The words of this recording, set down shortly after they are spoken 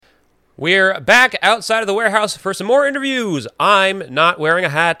We're back outside of the warehouse for some more interviews. I'm not wearing a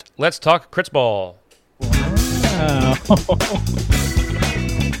hat. Let's talk Crits Ball. Wow.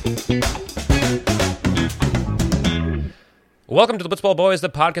 Welcome to the Blitzball Boys, the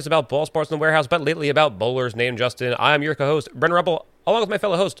podcast about ball sports in the warehouse, but lately about bowlers named Justin. I'm your co-host, Brendan Ruppel, along with my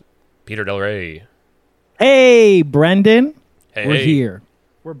fellow host, Peter Del Rey. Hey, Brendan. Hey. We're here.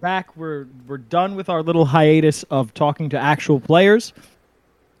 We're back. We're done with our little hiatus of talking to actual players.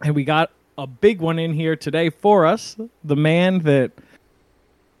 And we got a big one in here today for us. The man that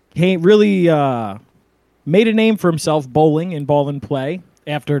really made a name for himself bowling in ball and play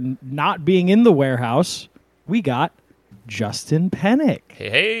after not being in the warehouse. We got Justin Penik.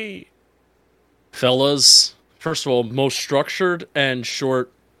 Hey. Fellas, first of all, most structured and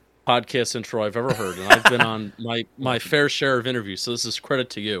short podcast intro I've ever heard. And I've been on my fair share of interviews, so this is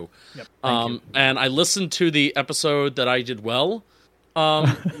credit to you. Yep, thank you. And I listened to the episode that I did well.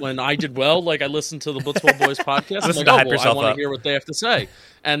 When I did well, I listened to the Blitzball Boys podcast. I'm like, I want to hear what they have to say.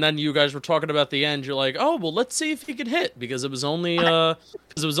 And then you guys were talking about the end. You're like, oh, well, let's see if he can hit, because it was only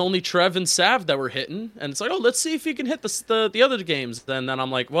Trev and Sav that were hitting, and it's like, oh, let's see if he can hit the other games. Then I'm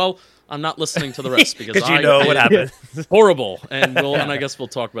like, well, I'm not listening to the rest because you know what happened. Horrible, and I guess we'll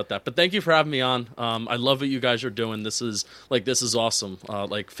talk about that. But thank you for having me on. I love what you guys are doing. This is awesome.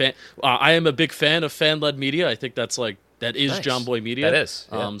 I am a big fan of fan-led media. I think that's that is nice. John Boy Media. That is.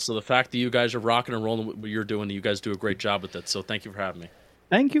 Yeah. So the fact that you guys are rocking and rolling what you're doing, you guys do a great job with it. So thank you for having me.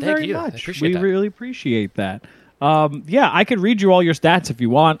 Thank you very much. We that. Really appreciate that. I could read you all your stats if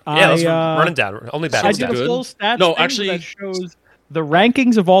you want. Yeah, let's run it down. Only batters. I did a full stats no, thing actually, that shows the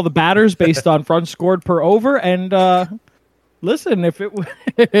rankings of all the batters based on runs scored per over. And listen, if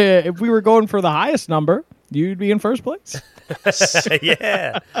we were going for the highest number, you'd be in first place.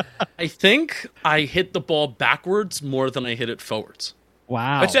 Yeah. I think I hit the ball backwards more than I hit it forwards.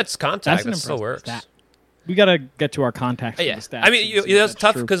 Wow. But that's contact. That still works. Stat. We got to get to our contacts. Yeah. For the stats. I mean, that's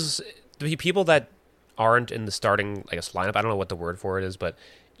tough because the people that aren't in the starting, lineup, I don't know what the word for it is, but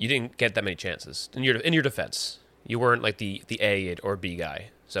you didn't get that many chances. In your defense, you weren't the A or B guy,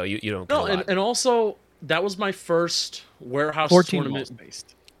 so you don't get a lot. And also, that was my first warehouse 14 tournament.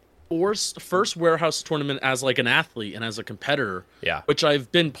 Based. First warehouse tournament as an athlete and as a competitor. Yeah. Which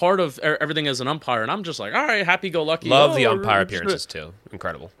I've been part of everything as an umpire, and I'm just like, all right, happy-go-lucky. Love the umpire appearances too.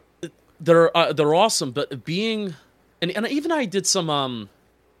 Incredible. They're awesome, but being and even I did some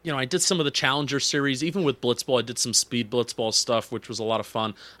I did some of the Challenger series, even with Blitzball. I did some speed Blitzball stuff, which was a lot of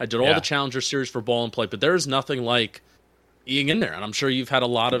fun. I did all the Challenger series for ball and play, but there is nothing like being in there. And I'm sure you've had a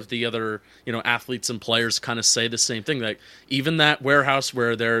lot of the other, athletes and players kind of say the same thing. Like even that warehouse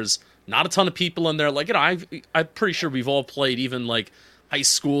where there's not a ton of people in there, I'm pretty sure we've all played even high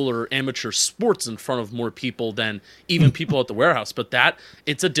school or amateur sports in front of more people than even people at the warehouse. But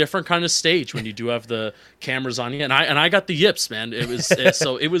it's a different kind of stage when you do have the cameras on you. And I got the yips, man. It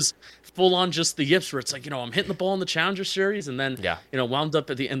was full on just the yips where it's I'm hitting the ball in the Challenger series, and then wound up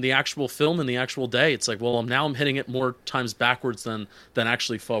in the actual film in the actual day. It's I'm hitting it more times backwards than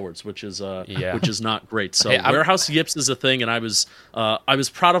actually forwards, which is not great. So warehouse yips is a thing, and I was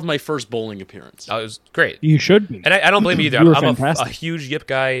proud of my first bowling appearance. Oh, it was great. You should be. And I don't blame you either. I'm a huge yip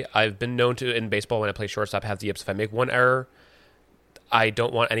guy. I've been known to in baseball when I play shortstop have the yips. If I make one error, I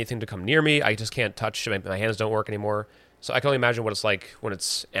don't want anything to come near me. I just can't touch. My hands don't work anymore. So I can only imagine what it's like when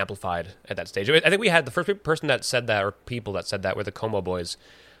it's amplified at that stage. I think we had the first person that said that, or people that said that, were the Como boys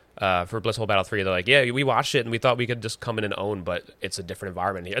for Blissful Battle 3. They're like, yeah, we watched it and we thought we could just come in and own, but it's a different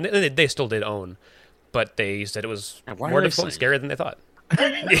environment here. And they still did own, but they said it was more difficult and scarier than they thought. They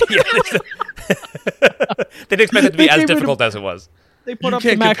didn't expect it to be as difficult as it was. They put up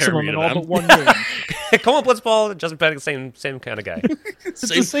the maximum in all but one game. Como Blitzball, Justin Penik, same kind of guy.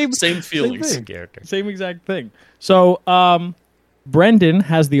 same feelings. Same character. Same exact thing. So, Brendan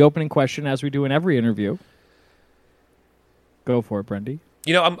has the opening question, as we do in every interview. Go for it, Brendy.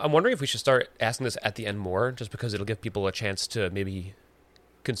 I'm wondering if we should start asking this at the end more, just because it'll give people a chance to maybe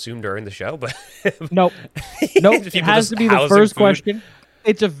consume during the show. But Nope. It has to be the first question.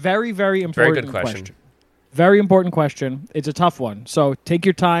 It's a very, very important question. Very important question. It's a tough one. So take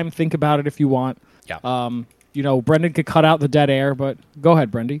your time. Think about it if you want. Yeah. Brendan could cut out the dead air, but go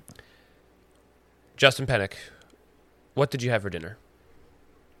ahead, Brendy. Justin Penik, what did you have for dinner?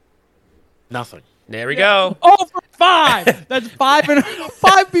 Nothing. There we go. Oh, for 5. That's 5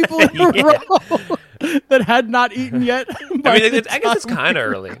 people in a row that had not eaten yet. I guess it's kind of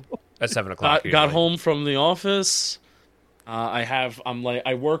early at 7 o'clock. Got home from the office.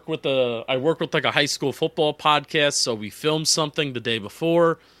 I work with a high school football podcast, so we filmed something the day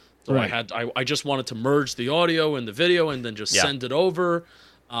before. So right. I just wanted to merge the audio and the video and then just send it over.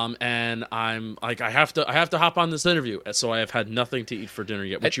 And I'm like, I have to hop on this interview. So I have had nothing to eat for dinner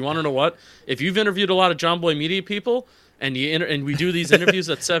yet. But you want to know what? If you've interviewed a lot of John Boy Media people, and and we do these interviews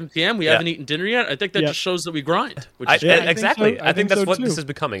at 7 p.m., we haven't eaten dinner yet. I think that just shows that we grind. Which is exactly. I think that's what this is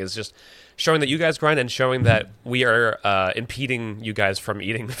becoming. Is just showing that you guys grind and showing that we are impeding you guys from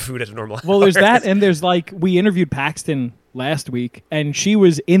eating the food at a normal hour. Well, there's that, and there's like we interviewed Paxton last week, and she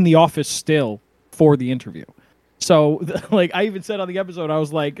was in the office still for the interview. So, like, I even said on the episode, I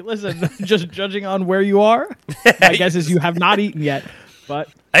was like, listen, just judging on where you are, my guess is you have not eaten yet. But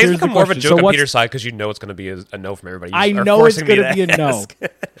I think it's become more of a joke on Peter's side because you know it's going to be a no from everybody. I know it's going to be a no.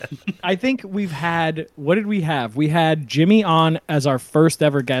 I think we've had, what did we have? We had Jimmy on as our first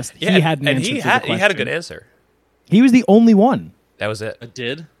ever guest. Yeah, he had an answer. He had a good answer. He was the only one. That was it. It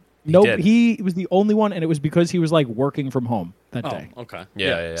did? Nope, he was the only one, and it was because he was like working from home that day. Okay.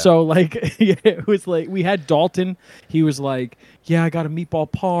 Yeah. So like, it was like we had Dalton. He was like, "Yeah, I got a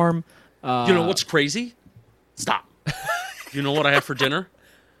meatball parm." You know what's crazy? Stop. You know what I have for dinner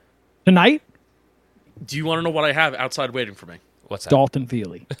tonight? Do you want to know what I have outside waiting for me? What's that? Dalton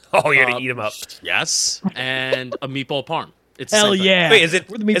Feely. Oh, you're gonna eat him up. Yes, and a meatball parm. It's hell yeah. Wait, is it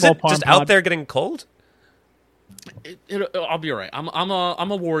just out there getting cold? I'll be all right.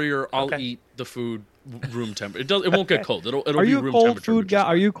 I'm a warrior. I'll eat the food room temperature. It won't get cold. It'll Are be you a room cold temperature. food guy?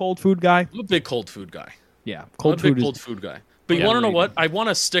 Are you a cold food guy? I'm a big cold food guy. Yeah, cold food guy. But you want to know what? I want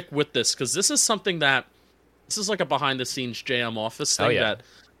to stick with this because this is something that this is like a behind the scenes JM office thing that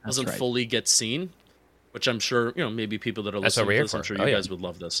doesn't fully get seen, which I'm sure maybe people that are listening to this, I'm sure you guys would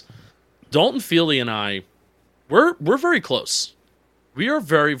love this. Dalton Feely and I, we're very close. We are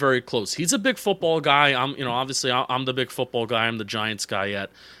very, very close. He's a big football guy. Obviously I'm the big football guy. I'm the Giants guy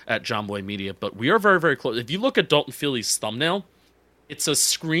at John Boy Media, but we are very, very close. If you look at Dalton Feely's thumbnail, it's a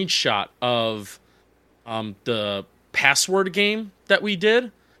screenshot of the password game that we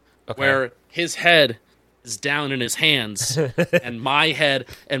did, where his head is down in his hands, and my head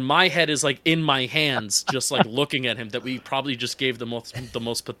is like in my hands, just like looking at him. That we probably just gave the most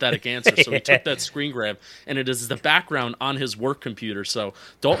pathetic answer. So we took that screen grab, and it is the background on his work computer. So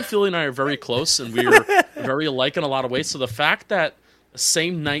Dalton Feely and I are very close, and we're very alike in a lot of ways. So the fact that the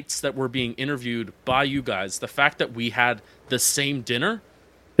same nights that we're being interviewed by you guys, the fact that we had the same dinner,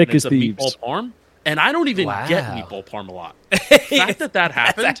 thick as thieves, meatball parm, and I don't even get meatball parm a lot. The fact that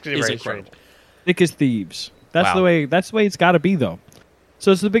happened is incredible. Thick as thieves. That's the way. That's the way it's got to be, though.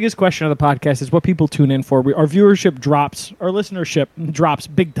 So it's the biggest question of the podcast is what people tune in for. Our viewership drops, our listenership drops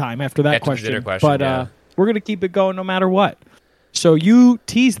big time after that question. But we're gonna keep it going no matter what. So you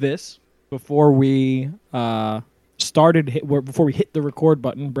teased this before we before we hit the record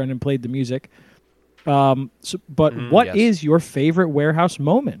button. Brendan played the music. What is your favorite warehouse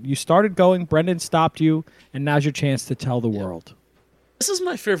moment? You started going, Brendan stopped you, and now's your chance to tell the world. This is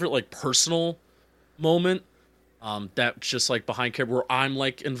my favorite, personal moment. That's just behind camera where I'm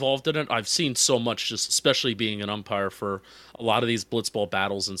involved in it. I've seen so much, just especially being an umpire for a lot of these blitzball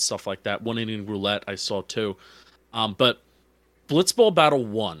battles and stuff like that. 1-inning roulette I saw too. But blitzball battle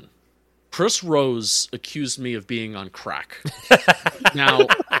 1, Chris Rose accused me of being on crack. Now,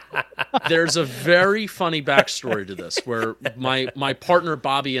 there's a very funny backstory to this where my partner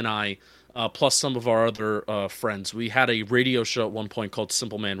Bobby and I, plus some of our other friends, we had a radio show at one point called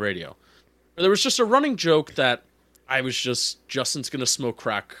Simple Man Radio. There was just a running joke that I was Justin's going to smoke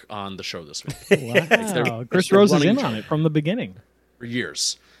crack on the show this week. Wow. Chris Rose is in on it from the beginning. For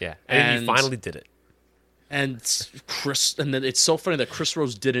years. Yeah. And he finally did it. And then it's so funny that Chris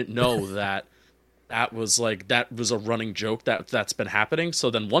Rose didn't know that was a running joke that's been happening.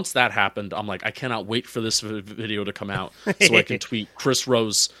 So then once that happened, I'm like, I cannot wait for this video to come out so I can tweet Chris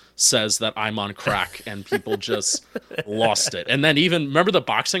Rose says that I'm on crack, and people just lost it. And then even remember the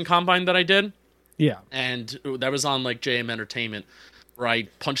boxing combine that I did? Yeah. And that was on JM Entertainment, where I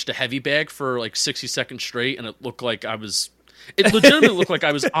punched a heavy bag for 60 seconds straight, and it legitimately looked like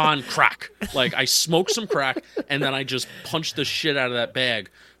I was on crack. I smoked some crack, and then I just punched the shit out of that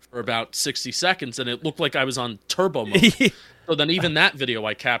bag for about 60 seconds, and it looked like I was on turbo mode. So then even that video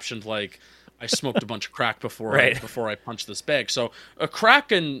I captioned I smoked a bunch of crack before I punched this bag. So a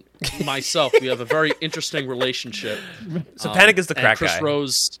crack and myself, we have a very interesting relationship. So Penik is the crack guy.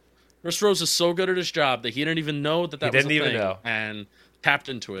 Chris Rose is so good at his job that he didn't even know that was a thing, and tapped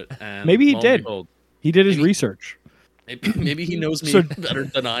into it. And maybe he did. He did his research. Maybe he knows me better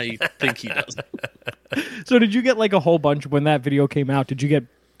than I think he does. So did you get a whole bunch when that video came out? Did you get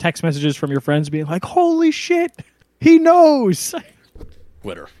text messages from your friends being like, "Holy shit, he knows"?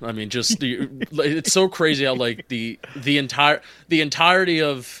 Twitter. I mean, just it's so crazy how the entirety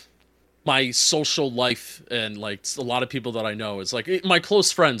of my social life and like a lot of people that I know is like my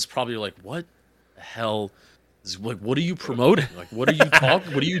close friends probably are like, what the hell is, like, what are you promoting? Like, what are you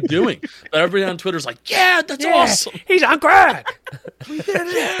talking? What are you doing? But everybody on Twitter is like, yeah, that's awesome. He's on crack. We did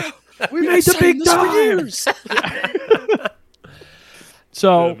it. Yeah, we made the big time.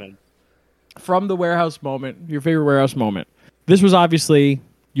 So, from the warehouse moment, your favorite warehouse moment, this was obviously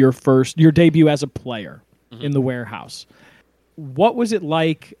your debut as a player in the warehouse. What was it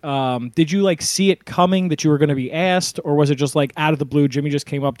like? Did you like see it coming that you were going to be asked, or was it just like out of the blue? Jimmy just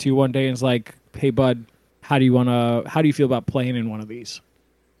came up to you one day and was like, "Hey, bud, how do you feel about playing in one of these?"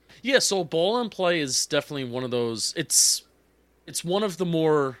 Yeah, so ball and play is definitely one of those. It's one of the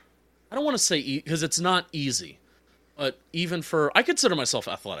more, I don't want to say because it's not easy, but even I consider myself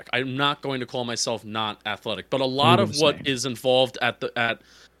athletic. I'm not going to call myself not athletic, but a lot of what is involved at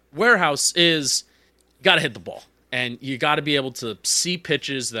warehouse is you got to hit the ball. And you got to be able to see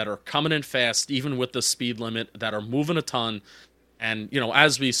pitches that are coming in fast, even with the speed limit, that are moving a ton. And,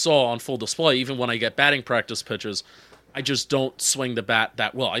 as we saw on full display, even when I get batting practice pitches, I just don't swing the bat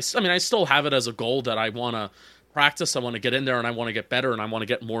that well. I still have it as a goal that I want to practice. I want to get in there and I want to get better and I want to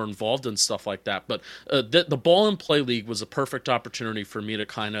get more involved and stuff like that. But the ball and play league was a perfect opportunity for me to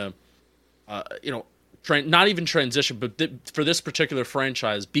kind of, not even transition, but for this particular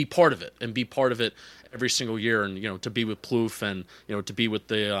franchise, be part of it and be part of it every single year, and to be with Plouffe and to be with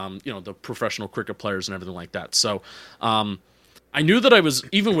the the professional cricket players and everything like that. So I knew that I was,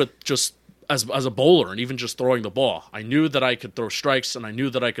 even with just as a bowler and even just throwing the ball, I knew that I could throw strikes and I knew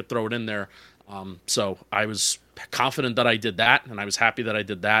that I could throw it in there. So I was confident that I did that, and I was happy that I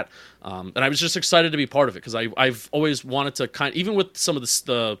did that. And I was just excited to be part of it because I've always wanted to even with some of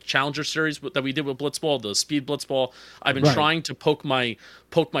the Challenger series that we did with Blitzball, the Speed Blitzball, I've been trying to poke my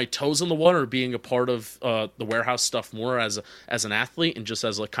toes in the water, being a part of the warehouse stuff more as an athlete and just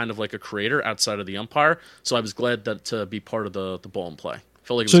as kind of like a creator outside of the umpire. So I was glad to be part of the ball and play.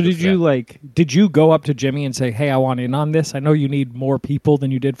 Like so did you go up to Jimmy and say, "Hey, I want in on this. I know you need more people than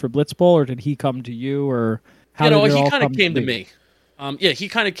you did for Blitzball," or did he come to you, or how did it all come to me? He kind of came to me. He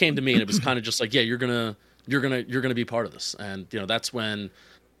kind of came to me, and it was kind of just like, "Yeah, you're gonna be part of this," and that's when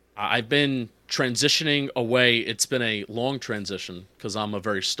I've been transitioning away. It's been a long transition because I'm a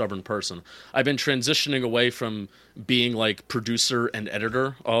very stubborn person. I've been transitioning away from being like producer and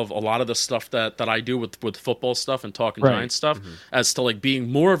editor of a lot of the stuff that I do with football stuff and Talking Giants stuff, as to like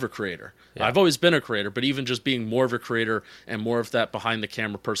being more of a creator. Yeah. I've always been a creator, but even just being more of a creator and more of that behind the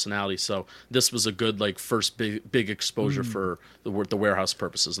camera personality. So this was a good like first big exposure for the warehouse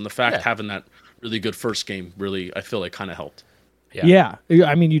purposes, and the fact having that really good first game really, I feel like, kind of helped. Yeah.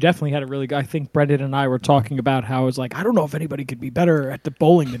 I mean, you definitely had a really good... I think Brendan and I were talking about how it's like, I don't know if anybody could be better at the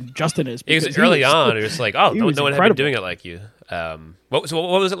bowling than Justin is. Because early on, it was like, no one had been doing it like you. What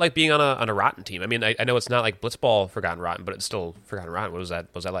was it like being on a rotten team? I mean, I know it's not like Blitzball Forgotten Rotten, but it's still Forgotten Rotten. What was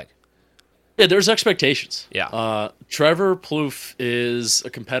that like? Yeah, there's expectations. Yeah. Trevor Plouffe is a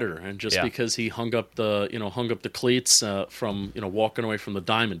competitor, and just because he hung up the cleats from walking away from the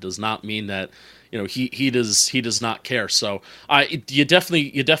diamond does not mean that he does not care. So you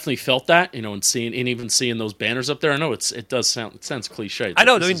definitely felt that and seeing those banners up there. I know it sounds cliche. I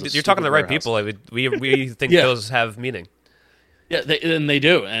know. I mean, you're talking to the right people. We think those have meaning. Yeah, they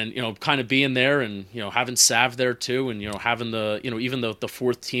do, and kind of being there, and having Sav there too, and having the even the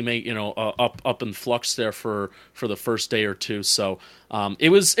fourth teammate up in flux there for the first day or two. So it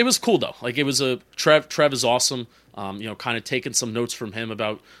was cool though. Like it was Trev is awesome. Kind of taking some notes from him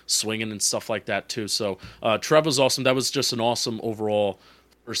about swinging and stuff like that too. So Trev was awesome. That was just an awesome overall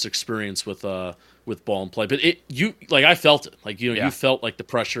first experience with ball and play. But I felt it. Like you felt like the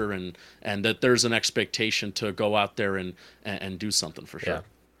pressure and that there's an expectation to go out there and do something for sure. Yeah.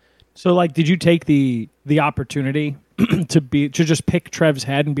 So like, did you take the opportunity to just pick Trev's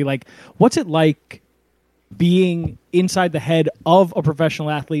head and be like, what's it like being inside the head of a professional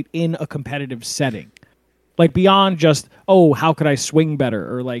athlete in a competitive setting? Like beyond just, how could I swing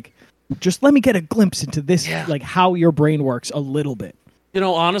better? Or like, just let me get a glimpse into this, like how your brain works a little bit.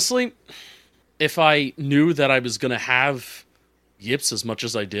 Honestly, if I knew that I was going to have yips as much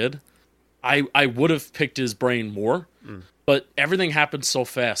as I did, I would have picked his brain more. But everything happened so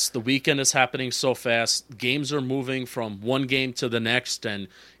fast. The weekend is happening so fast. Games are moving from one game to the next, and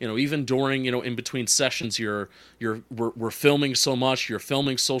even during in between sessions, we're filming so much. You're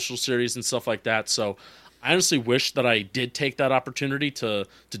filming social series and stuff like that. So I honestly wish that I did take that opportunity to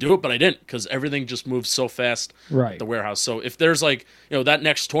do it, but I didn't because everything just moves so fast at the warehouse. So if there's like that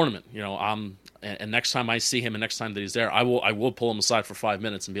next tournament, and next time I see him and next time that he's there, I will pull him aside for 5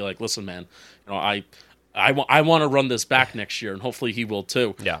 minutes and be like, listen, man, I want to run this back next year, and hopefully he will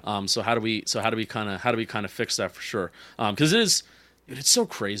too. Yeah. So how do we kind of fix that for sure? Because it's so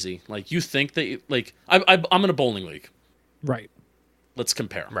crazy. Like, you think that I'm in a bowling league. Right. Let's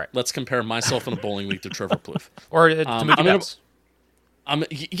compare. Right. Let's compare myself in a bowling league to Trevor Plouffe. Or to Mookie Betts.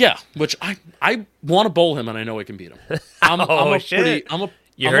 Which I want to bowl him, and I know I can beat him. Shit.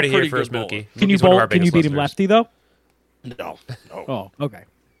 You heard it here first, Mookie. Can you bowl? Can you beat him lefty though? No. Oh, okay. I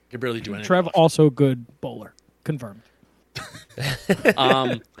can barely do anything. Trev also good bowler, confirmed.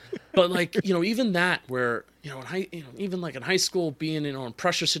 But like, even that, where even like in high school, being in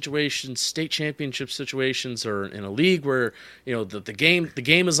pressure situations, state championship situations, or in a league where the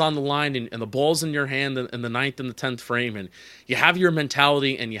game is on the line, and the ball's in your hand in the 9th and the 10th frame, and you have your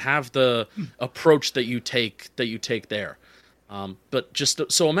mentality and you have the approach that you take there. But just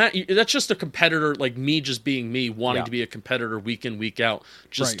so that's just a competitor, like me, just being me, wanting to be a competitor week in, week out,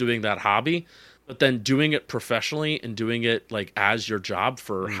 just doing that hobby. But then doing it professionally and doing it like as your job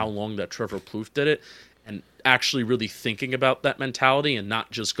for how long that Trevor Plouffe did it, and actually really thinking about that mentality and not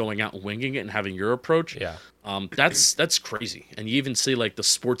just going out and winging it and having your approach. Yeah. That's crazy. And you even see like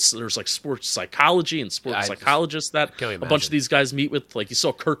there's like sports psychology and sports psychologists that a bunch of these guys meet with. Like, you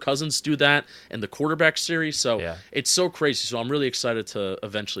saw Kirk Cousins do that in the quarterback series. So it's so crazy. So I'm really excited to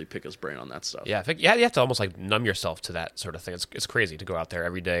eventually pick his brain on that stuff. Yeah, you have to almost like numb yourself to that sort of thing. It's crazy to go out there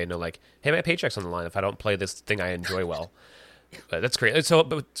every day and know like, hey, my paycheck's on the line if I don't play this thing I enjoy well. That's crazy. So,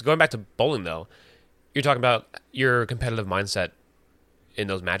 but going back to bowling though, you're talking about your competitive mindset in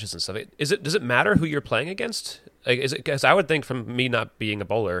those matches and stuff. Does it matter who you're playing against? Like, is it, because I would think, from me not being a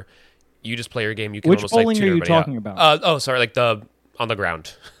bowler, you just play your game. You can Which almost bowling like tune are you everybody talking out. about? Sorry, like the on the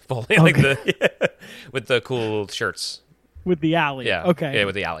ground bowling, Okay. like with the cool shirts. With the alley. Yeah. Okay. Yeah,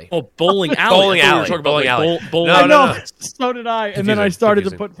 with the alley. Oh, bowling alley. Bowling alley. Bowling alley. I know. So did I. And then I started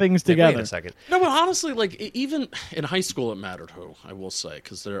to put things together. Wait a second. No, but honestly, like, even in high school, it mattered who, I will say,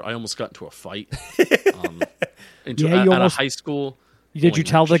 because I almost got into a fight at a high school. Did you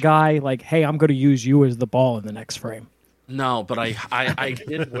tell the guy, like, hey, I'm going to use you as the ball in the next frame? No, but I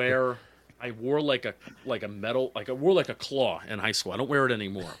did wear. I wore like a metal, like I wore like a claw in high school. I don't wear it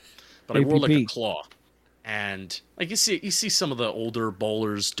anymore, but I wore like a claw. And like you see some of the older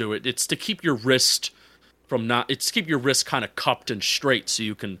bowlers do it. It's to keep your wrist it's to keep your wrist kind of cupped and straight, so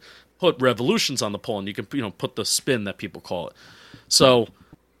you can put revolutions on the pole, and you can put the spin that people call it. So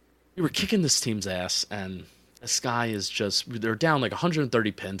we were kicking this team's ass, and this guy they're down like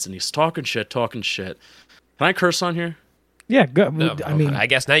 130 pins, and he's talking shit. Can I curse on here? Yeah, good. No, I mean, I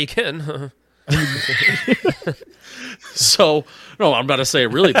guess now you can. So, no, I'm about to say a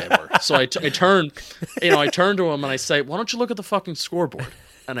really bad word. So I turn to him and I say, "Why don't you look at the fucking scoreboard?"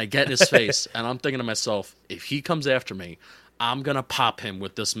 And I get in his face, and I'm thinking to myself, if he comes after me, I'm gonna pop him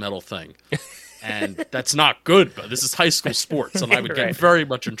with this metal thing. And that's not good, but this is high school sports, and I would get very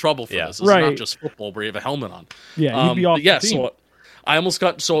much in trouble for this. It's not just football where you have a helmet on. Yeah, you'd be off the team. So I almost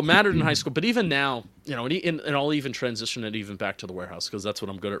got, so it mattered in high school, but even now, and I'll even transition it even back to the warehouse, because that's what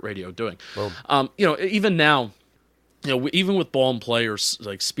I'm good at radio doing. Even now, even with ball and play or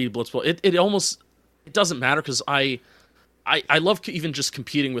like speed blitz ball, it doesn't matter, because I love even just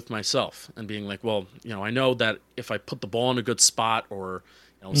competing with myself and being like, well, I know that if I put the ball in a good spot, or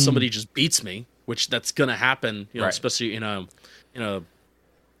somebody just beats me, which that's gonna happen, especially in a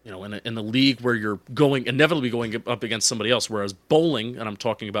league where you're inevitably going up against somebody else. Whereas bowling, and I'm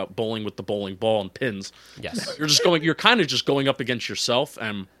talking about bowling with the bowling ball and pins. Yes, you're kind of just going up against yourself,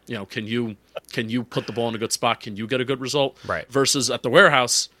 and can you put the ball in a good spot? Can you get a good result? Right. Versus at the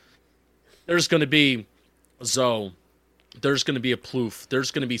warehouse, there's going to be a Zoe, there's going to be a Plouffe, there's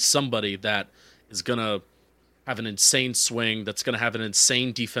going to be somebody that is going to have an insane swing, that's going to have an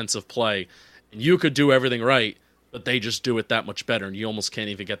insane defensive play, and you could do everything right, but they just do it that much better, and you almost can't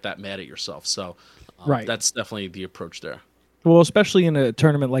even get that mad at yourself. So that's definitely the approach there. Well, especially in a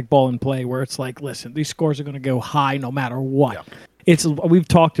tournament like ball and play, where it's like, listen, these scores are going to go high no matter what. Yeah. We've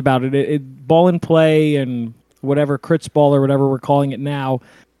talked about it. Ball and play and whatever, crits ball or whatever we're calling it now,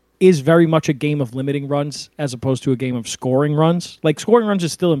 is very much a game of limiting runs as opposed to a game of scoring runs. Like, scoring runs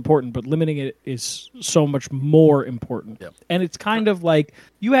is still important, but limiting it is so much more important. Yep. And it's kind of like,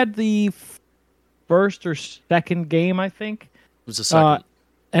 you had the first or second game, I think. It was the second.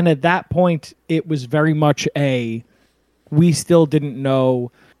 And at that point, it was very much we still didn't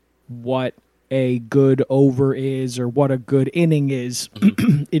know what a good over is or what a good inning is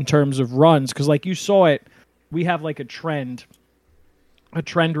in terms of runs. Because like you saw it, we have like a trend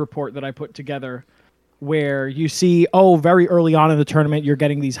report that I put together where you see, very early on in the tournament, you're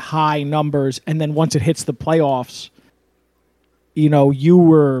getting these high numbers. And then once it hits the playoffs, you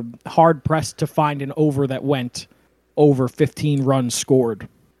were hard pressed to find an over that went over 15 runs scored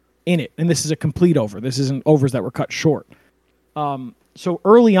in it. And this is a complete over. This isn't overs that were cut short. So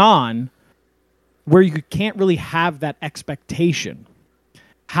early on, where you can't really have that expectation,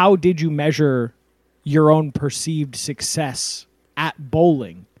 how did you measure your own perceived success at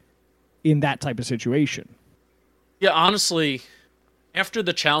bowling in that type of situation? Yeah, honestly, after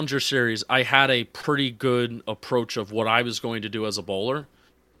the Challenger Series, I had a pretty good approach of what I was going to do as a bowler,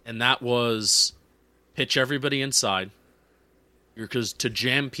 and that was pitch everybody inside, because to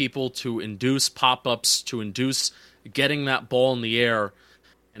jam people, to induce pop-ups, to induce getting that ball in the air,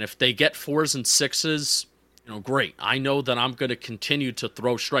 and if they get 4s and 6s, great. I know that I'm going to continue to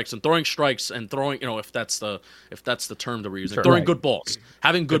throw strikes, and throwing strikes and throwing, if that's the term that we're using, throwing good balls,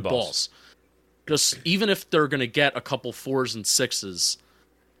 having good balls. Just even if they're going to get a couple 4s and 6s,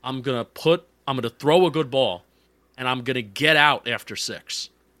 I'm going to throw a good ball, and I'm going to get out after 6.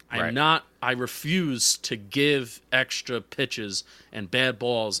 I refuse to give extra pitches and bad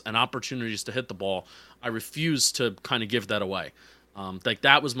balls and opportunities to hit the ball. I refuse to kind of give that away.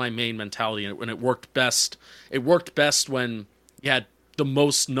 That was my main mentality, and it worked best. It worked best when you had the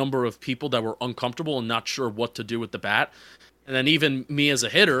most number of people that were uncomfortable and not sure what to do with the bat. And then even me as a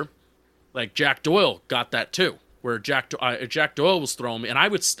hitter, like Jack Doyle got that too, where Jack Doyle was throwing me, and I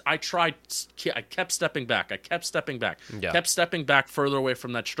kept stepping back. Kept stepping back further away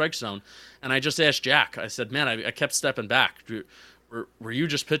from that strike zone, and I just asked Jack. I said, "Man, I kept stepping back. Were you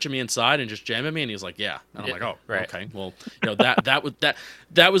just pitching me inside and just jamming me?" And he's like, "Yeah." And I'm like, "Oh, right. Okay. Well,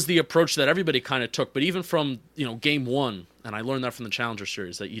 that was the approach that everybody kind of took. But even from game 1, and I learned that from the Challenger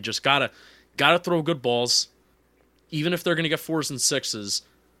Series, that you just gotta throw good balls, even if they're gonna get 4s and 6s.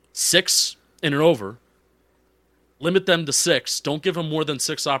 6 in and over. Limit them to 6. Don't give them more than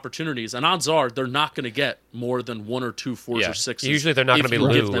 6 opportunities. And odds are they're not going to get more than 1 or 2 4s or 6s. Usually they're not going to be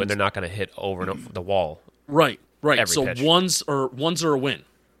low, and they're not going to hit over the wall. Right. So pitch. ones are a win.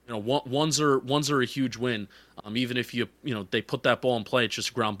 Ones are a huge win. Even if they put that ball in play, it's just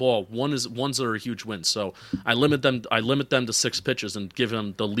a ground ball. Ones are a huge win. So I limit them to 6 pitches and give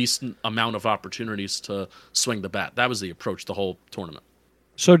them the least amount of opportunities to swing the bat. That was the approach the whole tournament.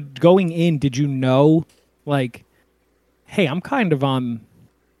 So going in, did you know, hey, I'm kind of on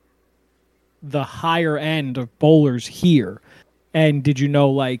the higher end of bowlers here? And did you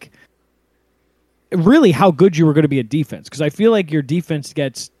know, really how good you were going to be at defense? Because I feel like your defense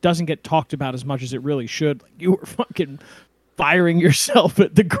doesn't get talked about as much as it really should. You were fucking firing yourself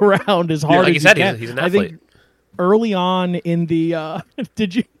at the ground as hard as you said, can. He's an athlete. I think early on in the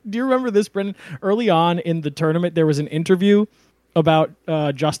do you remember this, Brendan? Early on in the tournament, there was an interview about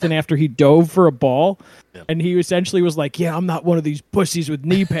Justin after he dove for a ball, and he essentially was like, "Yeah, I'm not one of these pussies with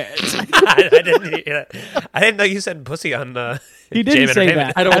knee pads." I didn't know you said pussy on. He didn't say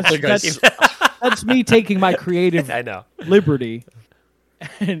that. I don't think that's me taking my creative I know. liberty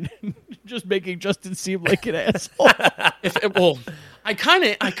and just making Justin seem like an asshole. I kind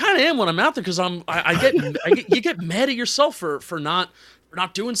of am when I'm out there, because you get mad at yourself for not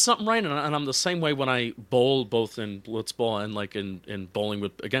doing something right, and I'm the same way when I bowl, both in blitzball and in bowling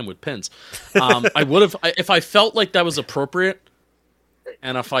with pins. I would have, if I felt like that was appropriate,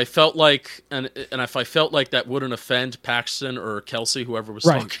 and if I felt like that wouldn't offend Paxton or Kelsey, whoever was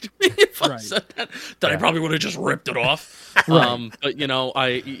talking to me, if I said that, I probably would have just ripped it off. But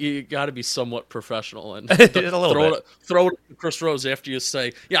you got to be somewhat professional and throw it to Chris Rose after you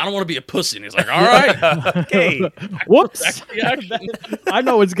say, "Yeah, I don't want to be a pussy," and he's like, "All right, okay, whoops." I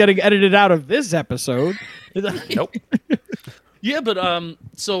know it's getting edited out of this episode. Nope. Yeah, but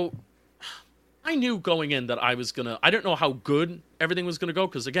so I knew going in that I didn't know how good everything was gonna go,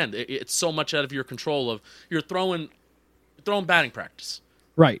 because again, it's so much out of your control. Of you're throwing batting practice,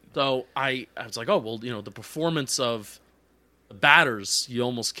 right? So I was like, oh well, the performance of the batters you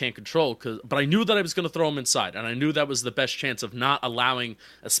almost can't control, but I knew that I was going to throw them inside, and I knew that was the best chance of not allowing,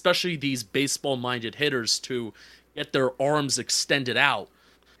 especially these baseball-minded hitters, to get their arms extended out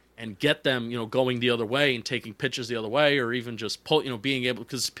and get them, going the other way and taking pitches the other way, or even just being able,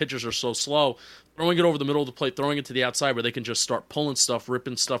 because pitchers are so slow, throwing it over the middle of the plate, throwing it to the outside where they can just start pulling stuff,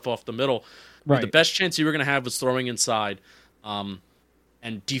 ripping stuff off the middle. Right. The best chance you were going to have was throwing inside.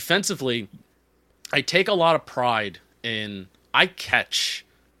 And defensively, I take a lot of pride in, I catch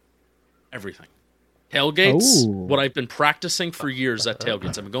everything. Tailgates, what I've been practicing for years at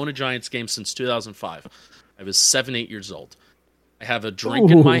tailgates. I've been going to Giants games since 2005. I was 7-8 years old. I have a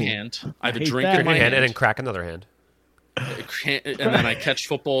drink in my hand. I have a drink in my hand. And then crack another hand. And then I catch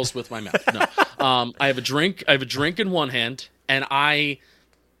footballs with my mouth. No. I have a drink in one hand, and I,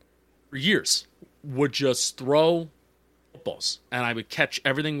 for years, would just throw footballs, and I would catch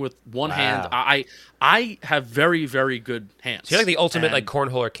everything with one hand. I have very, very good hands. So you're like the ultimate like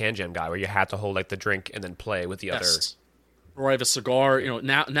cornhole or can jam guy, where you have to hold like the drink and then play with the other. Or I have a cigar.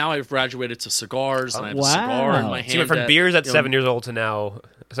 Now I've graduated to cigars, and I have a cigar in my hand. So you went from beers at 7 years old to now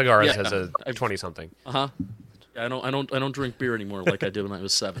cigars as a 20-something. I don't drink beer anymore like I did when I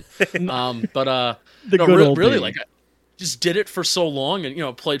was 7. Really, like I just did it for so long,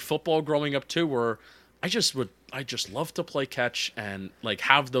 and played football growing up too, where I just love to play catch and like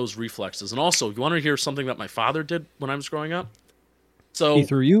have those reflexes. And also, you want to hear something that my father did when I was growing up? So he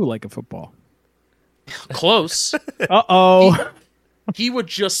threw you like a football. Close. Uh-oh. He would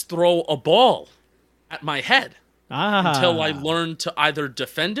just throw a ball at my head until I learned to either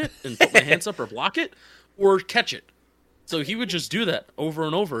defend it and put my hands up or block it or catch it. So he would just do that over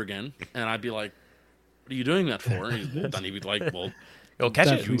and over again, and I'd be like, what are you doing that for? And then he'd be like, well, you'll catch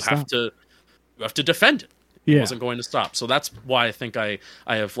it. You have to defend it. Yeah. It wasn't going to stop. So that's why I think I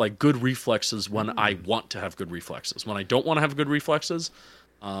have like good reflexes when I want to have good reflexes. When I don't want to have good reflexes,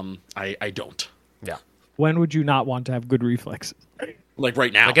 I don't. Yeah. When would you not want to have good reflexes? Like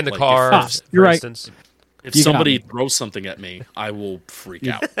right now. Like in the car, for instance. If somebody throws something at me, I will freak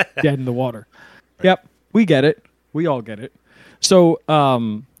out. Dead in the water. Yep. We get it. We all get it. So,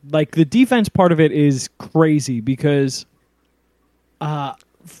 like the defense part of it is crazy because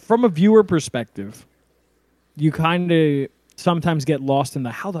from a viewer perspective, you kind of sometimes get lost in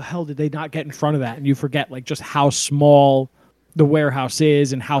how the hell did they not get in front of that? And you forget like just how small the warehouse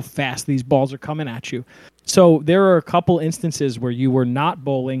is and how fast these balls are coming at you. So there are a couple instances where you were not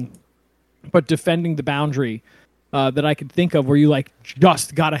bowling, but defending the boundary that I could think of where you like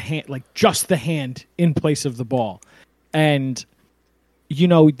just got a hand, like just the hand in place of the ball. And,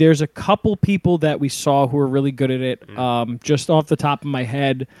 there's a couple people that we saw who are really good at it. Just off the top of my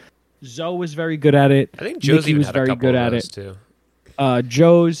head, Zoe was very good at it. I think Josie was very good at it too.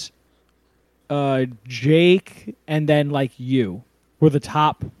 Joe's, Jake, and then like you were the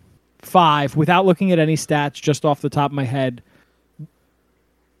top 5 without looking at any stats, just off the top of my head.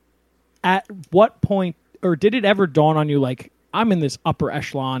 At what point, or did it ever dawn on you like I'm in this upper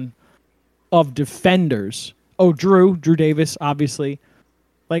echelon of defenders? Oh, Drew Davis, obviously.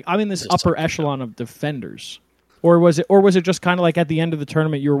 Like I'm in this upper echelon of defenders. Or was it just kind of like at the end of the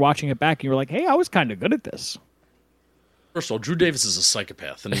tournament you were watching it back and you were like, hey, I was kind of good at this? First of all, Drew Davis is a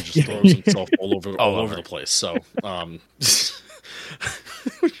psychopath, and he just throws himself all over the place. So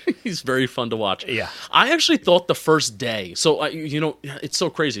he's very fun to watch. Yeah, I actually thought the first day. So it's so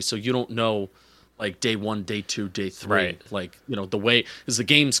crazy. So you don't know like day 1, day 2, day 3. Right. Like the way is the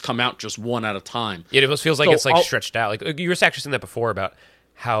games come out just one at a time. It almost feels like it's like stretched out. Like you were actually saying that before about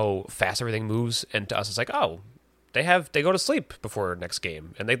how fast everything moves, and to us it's like, oh, they go to sleep before next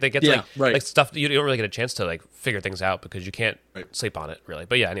game, and they get like stuff you don't really get a chance to like figure things out because you can't sleep on it really.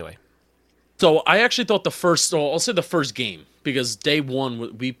 But yeah, anyway. So I actually thought I'll say the first game, because day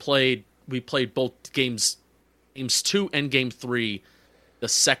 1 we played both games 2 and game 3 the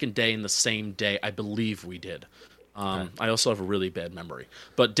second day in the same day. I believe we did. I also have a really bad memory,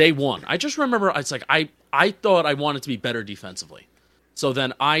 but day 1, I just remember it's like I thought I wanted to be better defensively. So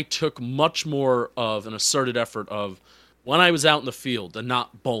then I took much more of an asserted effort of when I was out in the field and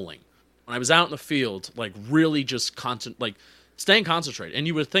not bowling. When I was out in the field, like really just staying concentrated. And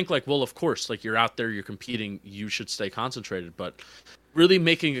you would think like, well, of course, like you're out there, you're competing, you should stay concentrated. But really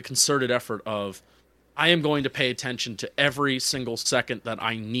making a concerted effort of I am going to pay attention to every single second that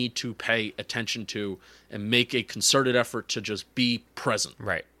I need to pay attention to and make a concerted effort to just be present.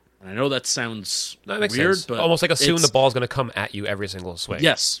 Right. And I know that sounds weird, sense. But almost like assume the ball's going to come at you every single swing.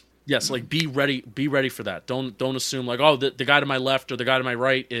 Yes, like be ready for that. Don't assume like, oh, the guy to my left or the guy to my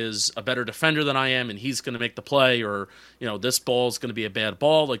right is a better defender than I am, and he's going to make the play, or this ball's going to be a bad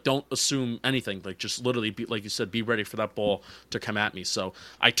ball. Like, don't assume anything. Like, just literally be, like you said, be ready for that ball to come at me. So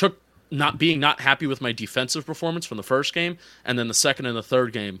I took not happy with my defensive performance from the first game, and then the second and the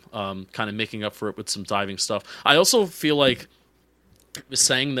third game, kind of making up for it with some diving stuff. I also feel like I was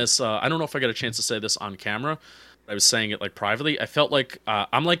saying this. I don't know if I got a chance to say this on camera. I was saying it like privately. I felt like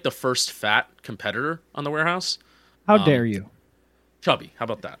I'm like the first fat competitor on the warehouse. How dare you? Chubby. How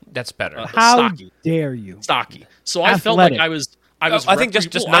about that? That's better. How stocky. Dare you? Stocky. So I felt like I was. I think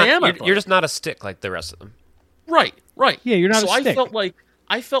just not. You're just not a stick like the rest of them. Right. Yeah, you're not. So a stick.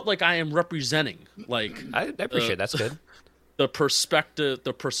 I felt like I am representing like. I appreciate that's good. The perspective.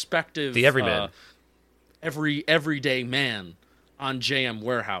 The everyman. Everyday man on JM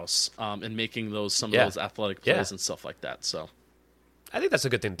Warehouse, and making some of those athletic plays and stuff like that. So, I think that's a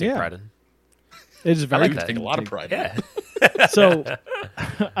good thing to take pride in. It is very. I take a lot of pride. Yeah. So,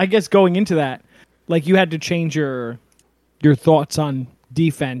 I guess going into that, like you had to change your your thoughts on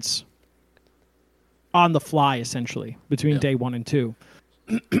defense on the fly, essentially, between day 1 and 2.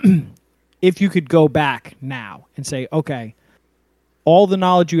 If you could go back now and say, okay, all the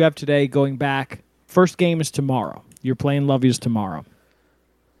knowledge you have today going back, first game is tomorrow. You're playing Lovey's tomorrow.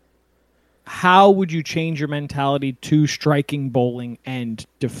 How would you change your mentality to striking, bowling, and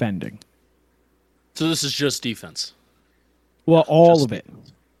defending? So this is just defense. Well, all of it.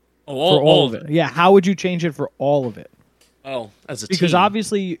 Oh, all of it. Yeah, how would you change it for all of it? Oh, as a team. Because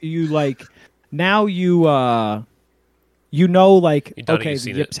obviously you like now you you know, like, okay,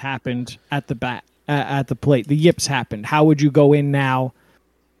 the yips happened at the bat at the plate. The yips happened. How would you go in now,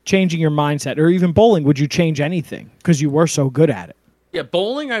 changing your mindset, or even bowling? Would you change anything because you were so good at it? Yeah,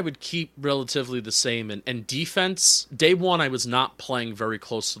 bowling I would keep relatively the same, and defense. Day 1, I was not playing very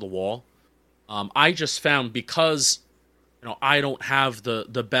close to the wall. I just found because I don't have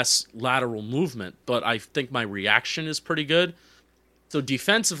the best lateral movement, but I think my reaction is pretty good. So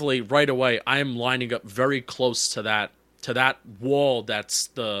defensively, right away, I am lining up very close to that wall. That's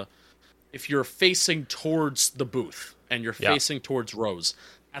if you're facing towards the booth and you're facing towards Rose,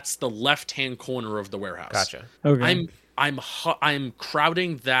 that's the left-hand corner of the warehouse. Gotcha. Okay. I'm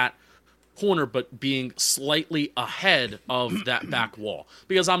crowding that corner, but being slightly ahead of that back wall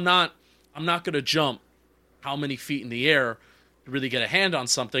because I'm not going to jump how many feet in the air to really get a hand on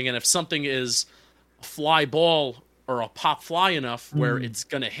something. And if something is a fly ball or a pop fly enough where it's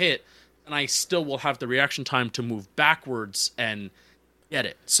going to hit, and I still will have the reaction time to move backwards and get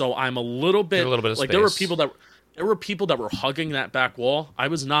it. So I'm a little bit of like space. there were people that were hugging that back wall. I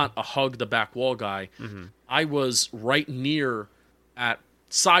was not a hug the back wall guy. Mm-hmm. I was right near at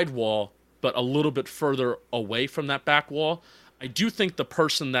side wall, but a little bit further away from that back wall. I do think the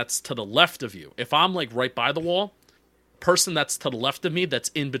person that's to the left of you, if I'm like right by the wall, person that's to the left of me, that's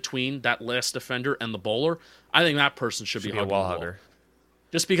in between that last defender and the bowler, I think that person should be a wall hugger.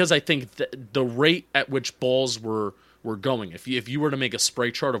 Just because I think the rate at which balls were going, if you were to make a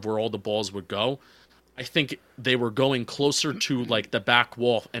spray chart of where all the balls would go, I think they were going closer to like the back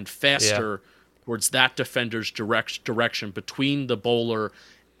wall and faster towards that defender's direction between the bowler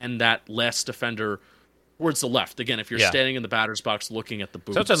and that last defender towards the left. Again, if you're standing in the batter's box looking at the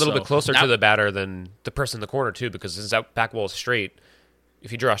booth. So it's a little bit closer to the batter than the person in the corner, too, because since that back wall is straight,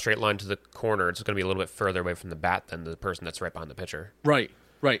 if you draw a straight line to the corner, it's going to be a little bit further away from the bat than the person that's right behind the pitcher. Right.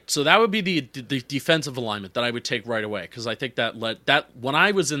 So that would be the defensive alignment that I would take right away, because I think that when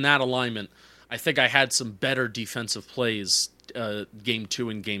I was in that alignment, I think I had some better defensive plays game 2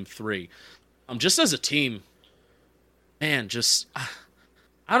 and game 3. Just as a team, man,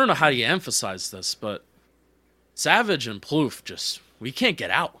 I don't know how you emphasize this, but Savage and Plouffe we can't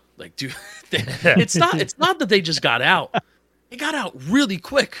get out. Like, dude, it's not that they just got out. They got out really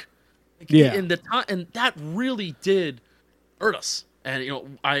quick. In the time, and that really did hurt us.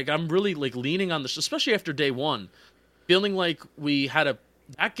 And I'm really like leaning on this, especially after day 1, feeling like we had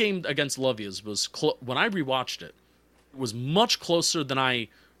that game against Lovia's was when I rewatched it was much closer than I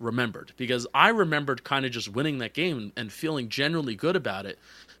remembered, because I remembered kind of just winning that game and feeling generally good about it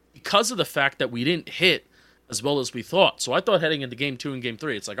because of the fact that we didn't hit as well as we thought. So I thought heading into game 2 and game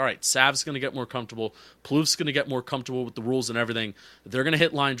 3, it's like, all right, Sav's going to get more comfortable. Plouffe's going to get more comfortable with the rules and everything. They're going to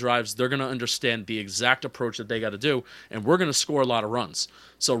hit line drives. They're going to understand the exact approach that they got to do, and we're going to score a lot of runs.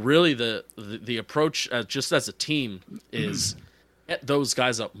 So really the approach just as a team is get those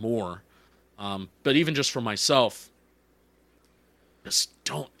guys up more. But even just for myself, just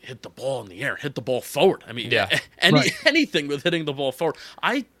don't hit the ball in the air. Hit the ball forward. I mean, anything with hitting the ball forward.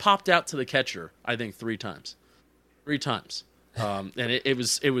 I popped out to the catcher, I think, 3 times. 3 times. And it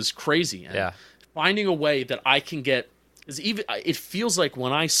was crazy. And finding a way that I can get it feels like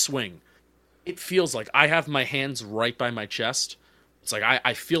when I swing, it feels like I have my hands right by my chest. It's like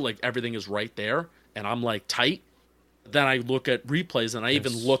I feel like everything is right there, and I'm like tight. Then I look at replays, and I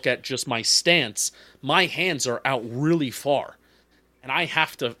even look at just my stance. My hands are out really far. And I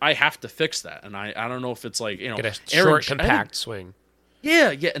have to fix that, and I don't know if it's like get a short, compact swing.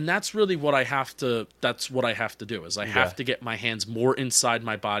 Yeah, and that's really what I have to. That's what I have to do is I have to get my hands more inside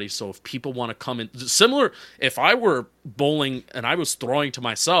my body. So if people want to come in, similar, if I were bowling and I was throwing to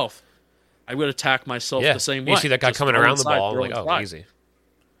myself, I would attack myself the same way. You see that guy just coming around the ball, like, oh, easy.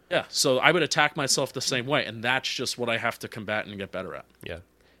 Yeah, so I would attack myself the same way, and that's just what I have to combat and get better at. Yeah,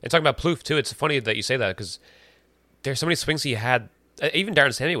 and talking about Plouffe too, it's funny that you say that because there's so many swings he had. Even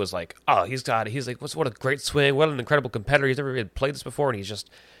Darren Sammy was like, oh, he's like, what a great swing. What an incredible competitor. He's never even played this before, and he's just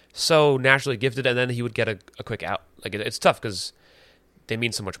so naturally gifted, and then he would get a quick out. Like, it's tough because they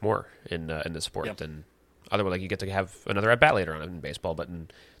mean so much more in this sport than otherwise. Like, you get to have another at-bat later on in baseball, but in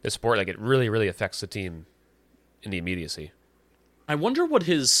this sport, like, it really, really affects the team in the immediacy. I wonder what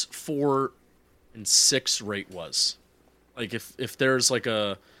his 4 and 6 rate was. Like if there's like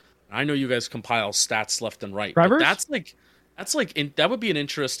I know you guys compile stats left and right, Drivers? but that would be an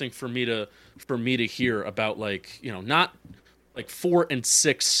interesting for me to hear about, like, not like 4 and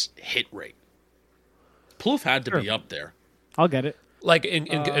 6 hit rate. Plouffe had to be up there. I'll get it. Like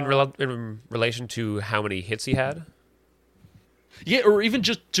in relation to how many hits he had? Yeah, or even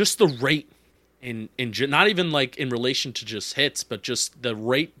just the rate in not even like in relation to just hits, but just the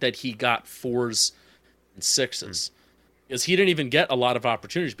rate that he got 4s and 6s. Because he didn't even get a lot of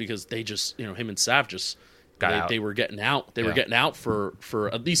opportunities because they just, him and Sav just they were getting out. They were getting out for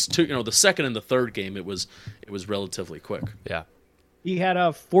at least 2, the second and the third game it was relatively quick. Yeah. He had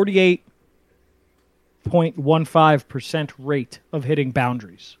a 48.15% rate of hitting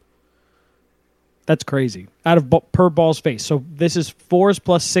boundaries. That's crazy. Out of per balls faced. So this is 4s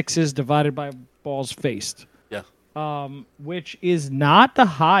plus 6s divided by balls faced. Yeah. Which is not the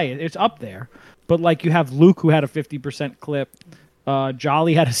highest. It's up there. But like you have Luke who had a 50% clip.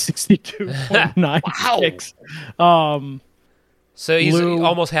 Jolly had a 62.96. Wow. So he's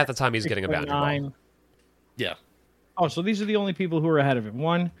almost half the time he's getting a boundary ball. Yeah. Oh, so these are the only people who are ahead of him.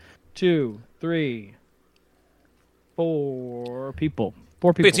 1, 2, 3, 4 people.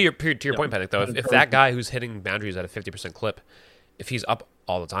 4 people. But to your point, Penik, though, if that guy who's hitting boundaries at a 50% clip, if he's up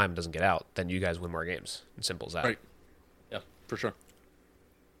all the time and doesn't get out, then you guys win more games. As simple as that. Right. Yeah, for sure.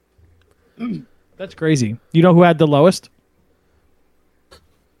 That's crazy. You know who had the lowest?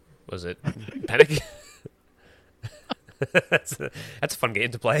 Was it Penik? That's a fun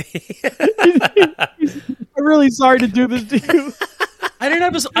game to play. I'm really sorry to do this to you. I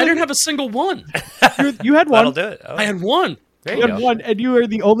didn't have a single one. You had one. That'll do it. Oh. I had one. There You you had go. one, and you are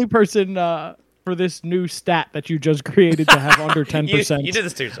the only person for this new stat that you just created to have under 10%. You did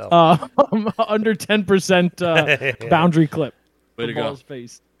this to yourself. Under 10% boundary clip. Way to go. Balls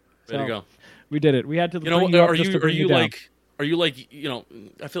faced. Way to go. We did it. We had to. Are you like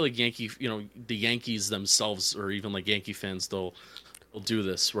I feel like the Yankees themselves, or even like Yankee fans, they'll do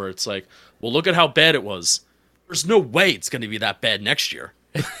this where it's like, well, look at how bad it was. There's no way it's going to be that bad next year.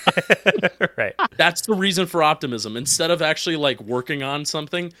 Right. That's the reason for optimism. Instead of actually like working on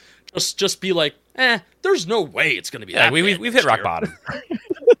something, just be like, there's no way it's going to be that bad. We've hit rock bottom.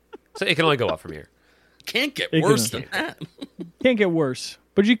 So it can only go up from here. Can't get worse than that. Can't get worse,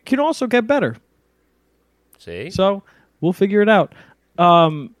 but you can also get better. See? So we'll figure it out.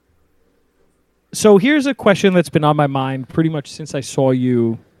 So here's a question that's been on my mind pretty much since I saw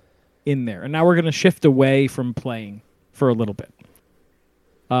you in there. And now we're going to shift away from playing for a little bit.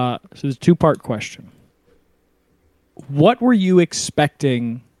 So there's a 2-part question. What were you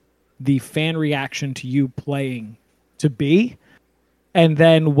expecting the fan reaction to you playing to be? And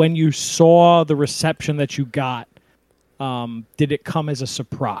then when you saw the reception that you got, did it come as a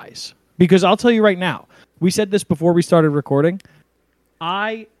surprise? Because I'll tell you right now, we said this before we started recording.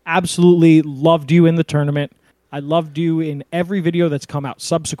 I absolutely loved you in the tournament. I loved you in every video that's come out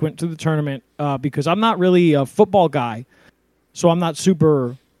subsequent to the tournament because I'm not really a football guy, so I'm not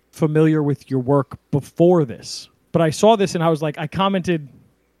super familiar with your work before this. But I saw this and I was like, I commented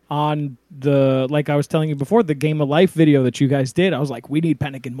on the, like I was telling you before, the Game of Life video that you guys did. I was like, we need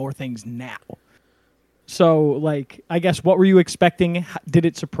Penik in more things now. So, like, I guess what were you expecting? Did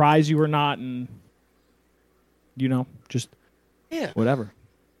it surprise you or not? And, just whatever.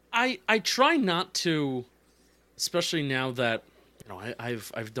 I try not to, especially now that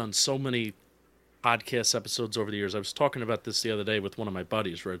I've done so many podcast episodes over the years. I was talking about this the other day with one of my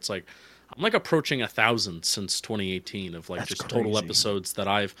buddies, where it's like I'm like approaching 1,000 since 2018 of like That's just crazy. Total episodes that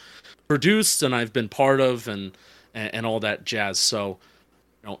I've produced and I've been part of and all that jazz. So,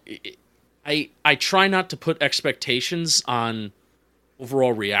 I try not to put expectations on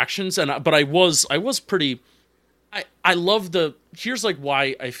overall reactions, but I was pretty. I love here's like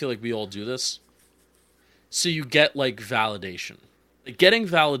why I feel like we all do this. So you get like validation. Like, getting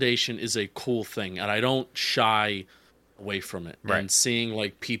validation is a cool thing, and I don't shy away from it. Right. And seeing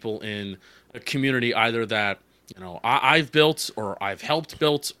like people in a community either that I've built or I've helped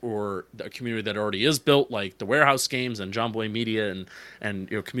built, or a community that already is built, like the Warehouse Games and John Boy Media,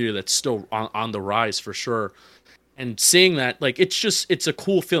 and community that's still on the rise for sure. And seeing that, like, it's a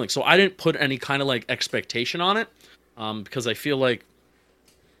cool feeling. So I didn't put any kind of like expectation on it, because I feel like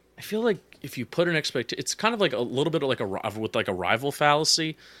if you put an expectation, it's kind of like a little bit of like with like a rival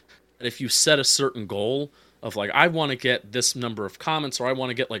fallacy. That if you set a certain goal of like, I want to get this number of comments, or I want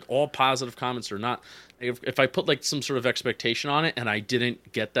to get like all positive comments or not. If I put like some sort of expectation on it and I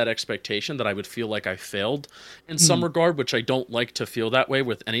didn't get that expectation, that I would feel like I failed in some regard, which I don't like to feel that way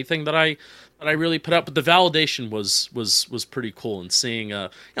with anything that I really put out. But the validation was pretty cool, and seeing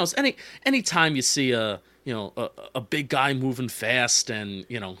any time you see a big guy moving fast and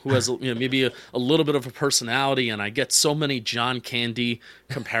who has maybe a little bit of a personality, and I get so many John Candy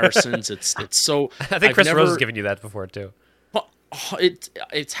comparisons. it's so I think Chris Rose has given you that before too.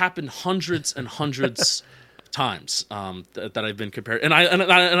 It's happened hundreds and hundreds of times that I've been compared, and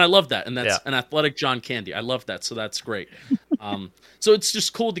I love that, and that's an athletic John Candy. I love that, so that's great. So it's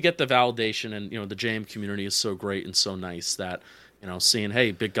just cool to get the validation, and the JM community is so great and so nice that seeing,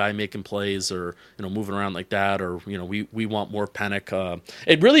 hey, big guy making plays, or moving around like that, or we want more Penik.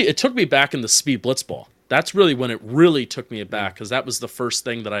 It took me back in the speed blitzball. That's really when it really took me back, because that was the first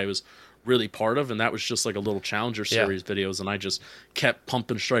thing that I was really part of, and that was just like a little Challenger Series videos, and I just kept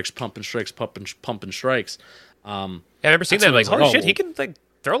pumping strikes. I remember seeing that, like, holy shit, he can like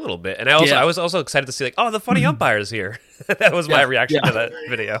throw a little bit, and I was also excited to see like, oh, the funny umpire's here. That was my reaction to that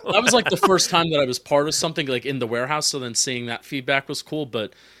video. That was like the first time that I was part of something like in the warehouse, so then seeing that feedback was cool.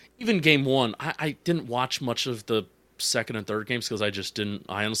 But even game one, I didn't watch much of the second and third games because I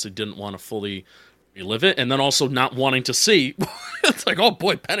honestly didn't want to fully relive it, and then also not wanting to see. It's like, oh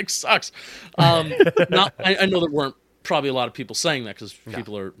boy, Penik sucks. I know there weren't probably a lot of people saying that because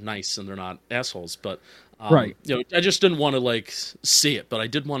people are nice and they're not assholes, but right. I just didn't want to like see it, but I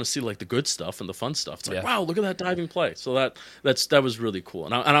did want to see like the good stuff and the fun stuff. It's like, wow, look at that diving play. So that was really cool,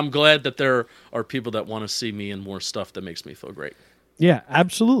 and I'm glad that there are people that want to see me in more stuff that makes me feel great. Yeah,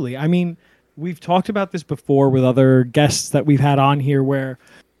 absolutely. I mean, we've talked about this before with other guests that we've had on here, where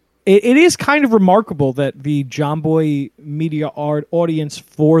it is kind of remarkable that the John Boy media art audience,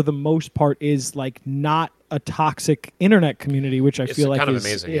 for the most part, is like not a toxic internet community, which I feel like is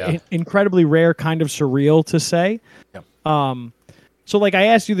amazing, incredibly rare, kind of surreal to say. Yeah. So like, I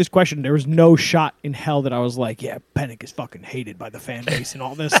asked you this question, there was no shot in hell that I was like, yeah, Penik is fucking hated by the fan base and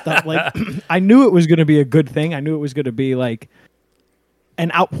all this stuff. Like, I knew it was going to be a good thing. I knew it was going to be like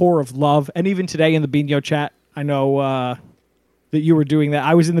an outpour of love. And even today in the Bino chat, I know that you were doing that.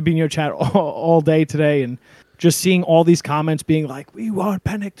 I was in the Bino chat all day today, and just seeing all these comments being like, we want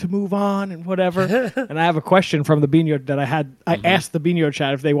Penik to move on and whatever. And I have a question from the Bino that I asked the Bino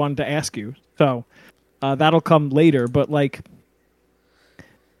chat if they wanted to ask you. So that'll come later. But like,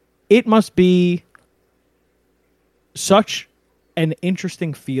 it must be such an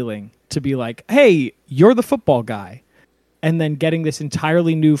interesting feeling to be like, hey, you're the football guy. And then getting this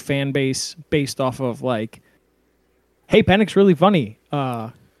entirely new fan base based off of like, hey, Penik's really funny,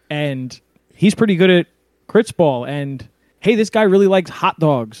 and he's pretty good at crits ball, and hey, this guy really likes hot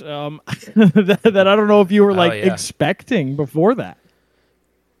dogs. That I don't know if you were expecting before that.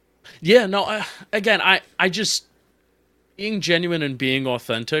 Yeah, no. I just being genuine and being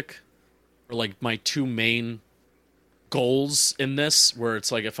authentic are like my two main goals in this. Where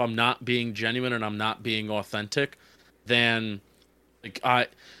it's like, if I'm not being genuine and I'm not being authentic, then like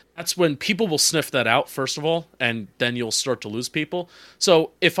that's when people will sniff that out, first of all, and then you'll start to lose people.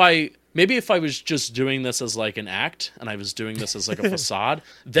 So if I was just doing this as like an act, and I was doing this as like a facade,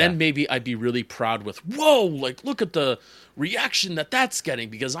 then maybe I'd be really proud with, whoa, like look at the reaction that's getting,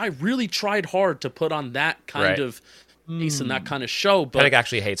 because I really tried hard to put on that kind of piece and that kind of show. But Penik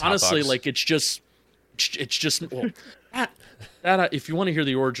actually hates honestly, hot dogs. like it's just well, that if you want to hear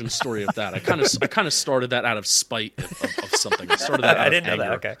the origin story of that, I kind of started that out of spite of something. I started that out of anger. Know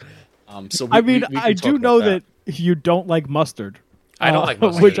that. Okay. So I do know that you don't like mustard. I don't like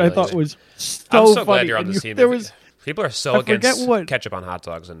mustard, which I thought was so funny. I'm so glad you're on this team. People are so against ketchup on hot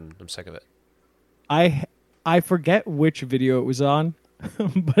dogs, and I'm sick of it. I forget which video it was on,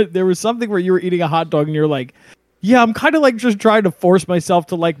 but there was something where you were eating a hot dog and you're like, yeah, I'm kind of like just trying to force myself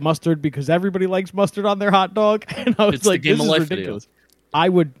to like mustard because everybody likes mustard on their hot dog. And I was like, this is ridiculous. Video. I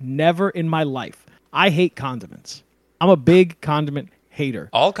would never in my life. I hate condiments. I'm a big condiment hater.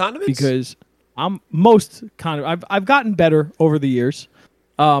 All condiments? Because I've gotten better over the years.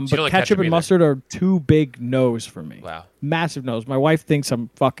 But like ketchup and mustard are two big no's for me. Wow. Massive no's. My wife thinks I'm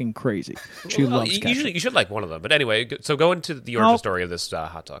fucking crazy. She loves ketchup. You should like one of them. But anyway, so go into the origin story of this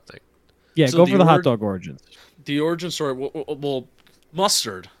hot dog thing. Yeah, so go for the hot dog origins. The origin story, well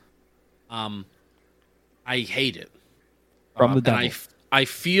mustard, I hate it. From the devil. And I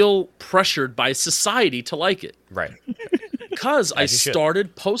feel pressured by society to like it. Right. Because I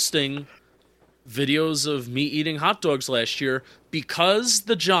started posting videos of me eating hot dogs last year because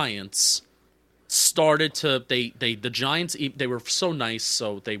the Giants started to the Giants, they were so nice,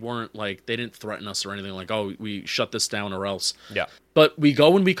 so they weren't like, they didn't threaten us or anything like, oh, we shut this down or else. Yeah. But we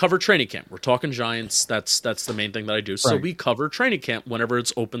go and we cover training camp. We're talking Giants. That's the main thing that I do. So Right. we cover training camp whenever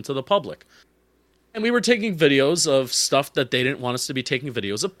it's open to the public. And we were taking videos of stuff that they didn't want us to be taking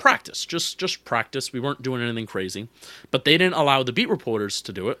videos of practice. Just practice. We weren't doing anything crazy. But they didn't allow the beat reporters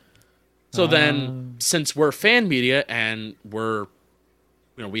to do it. So then, since we're fan media and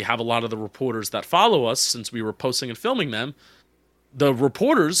we have a lot of the reporters that follow us, since we were posting and filming them, the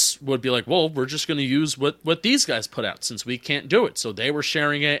reporters would be like, well, we're just going to use what these guys put out since we can't do it. So they were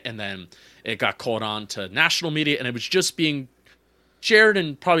sharing it, and then it got caught on to national media, and it was just being shared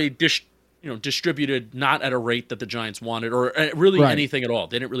and probably distributed not at a rate that the Giants wanted, or really anything at all.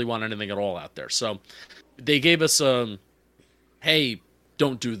 They didn't really want anything at all out there. So they gave us hey,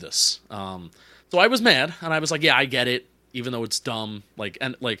 don't do this. So I was mad, and I was like, yeah, I get it, even though it's dumb. Like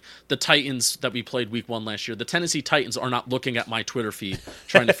the Titans that we played week 1 last year, the Tennessee Titans are not looking at my Twitter feed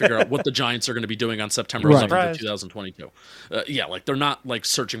trying to figure out what the Giants are going to be doing on September 11th of 2022. They're not like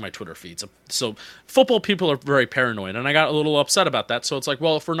searching my Twitter feeds. So football people are very paranoid, and I got a little upset about that. So it's like,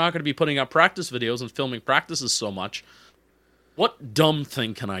 well, if we're not going to be putting out practice videos and filming practices so much, what dumb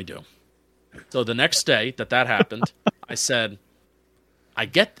thing can I do? So the next day that happened, I said, I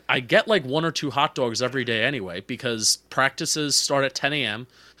get like 1 or 2 hot dogs every day anyway, because practices start at 10 a.m.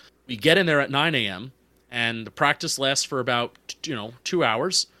 We get in there at 9 a.m. and the practice lasts for about 2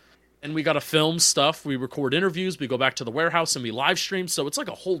 hours. And we got to film stuff. We record interviews. We go back to the warehouse and we live stream. So it's like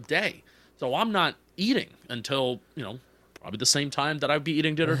a whole day. So I'm not eating until probably the same time that I'd be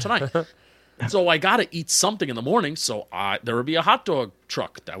eating dinner tonight. So I got to eat something in the morning. So there would be a hot dog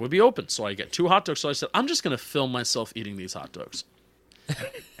truck that would be open. So I get 2 hot dogs. So I said, I'm just going to film myself eating these hot dogs.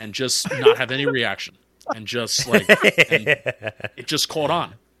 And just not have any reaction, and just and it just caught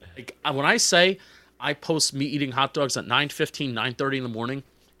on. Like, when I say I post me eating hot dogs at 9:15, 9:30 in the morning,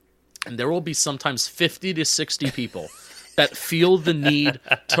 and there will be sometimes 50 to 60 people that feel the need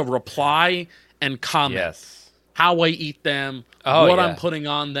to reply and comment how I eat them, what I'm putting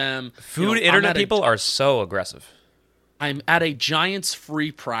on them. Food internet people are so aggressive. I'm at a Giants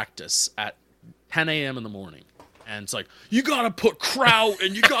free practice at 10 a.m. in the morning. And it's like, you got to put kraut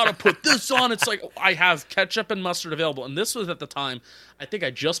and you got to put this on. It's like, I have ketchup and mustard available. And this was at the time, I think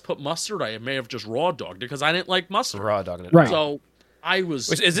I just put mustard. I may have just raw dogged it because I didn't like mustard. Raw dogging it. Right. So I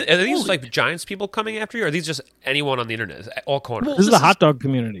was... Are these like Giants people coming after you? Or are these just anyone on the internet? All corners? Well, this is the hot dog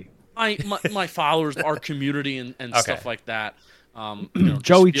community. My followers, our community and stuff like that.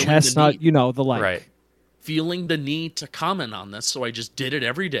 Joey Chestnut, the like. Right. Feeling the need to comment on this. So I just did it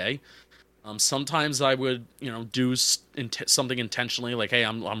every day. Sometimes I would, do something intentionally, like, "Hey,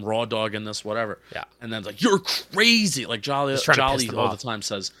 I'm raw dogging this, whatever." Yeah. And then it's like, "You're crazy!" Like Jolly all the time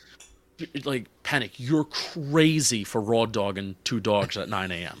says, like, "Penik, you're crazy for raw dogging 2 dogs at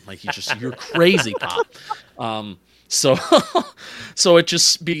 9 a.m. Like you're crazy, Pop." So it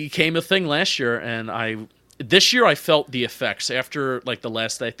just became a thing last year, and this year I felt the effects after like the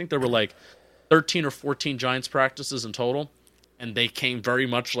last day. I think there were like 13 or 14 Giants practices in total. And they came very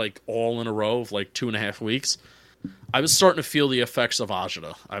much like all in a row of like 2.5 weeks. I was starting to feel the effects of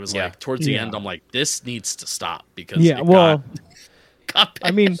Ajita. I was like, towards the end, I'm like, this needs to stop because got bad. I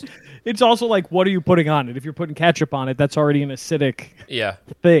mean, it's also like, what are you putting on it? If you're putting ketchup on it, that's already an acidic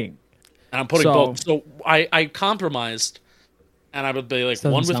thing. And I'm putting both. So I compromised, and I would be like,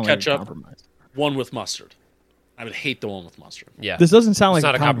 one with ketchup, one with mustard. I would hate the one with mustard. Yeah, this doesn't sound like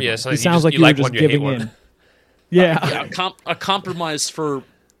not a compromise. It sounds like you like just giving in. Yeah, a compromise for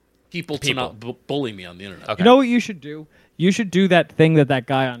people to not bully me on the internet. Okay. You know what you should do? You should do that thing that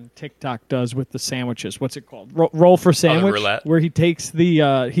guy on TikTok does with the sandwiches. What's it called? Roll for sandwich, where he takes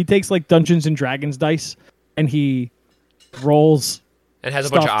like Dungeons and Dragons dice and he rolls and has a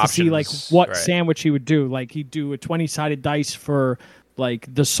bunch of options to see like what sandwich he would do. Like he'd do a 20-sided dice for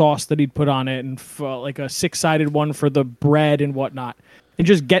like the sauce that he'd put on it, and for like a 6-sided one for the bread and whatnot, and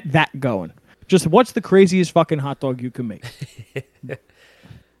just get that going. Just what's the craziest fucking hot dog you can make?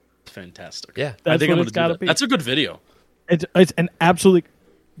 Fantastic. Yeah, I think it's got to be. That's a good video. It's an absolute.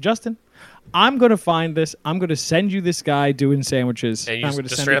 Justin, I'm going to find this. I'm going to send you this guy doing sandwiches. And I'm going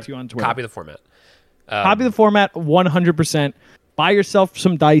to send it to you on Twitter. Copy the format. Copy the format 100%. Buy yourself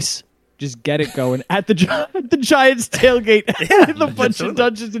some dice. Just get it going at the Giants tailgate with a bunch of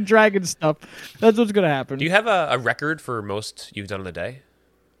Dungeons and Dragons stuff. That's what's going to happen. Do you have a record for most you've done in a day?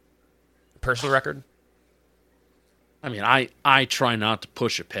 Personal record? I mean, I try not to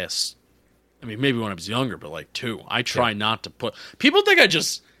push it past. I mean, maybe when I was younger, but like 2. I try not to put. People think I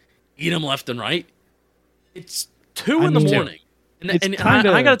just eat them left and right. It's 2 in the morning, and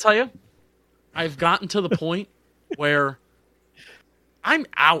I got to tell you, I've gotten to the point where I'm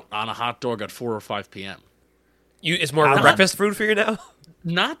out on a hot dog at 4 or 5 p.m. It's more of a breakfast food for you now?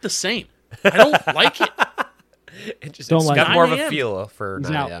 Not the same. I don't like it. It's Don't like got it. more of a 9 feel for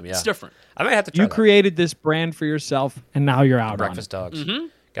 9 out. a.m. Yeah. It's different. I might have to try You that. created this brand for yourself, and now you're out Breakfast on it. dogs. Mm-hmm.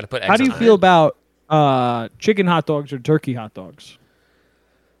 Got to put eggs How do you on feel it. about chicken hot dogs or turkey hot dogs?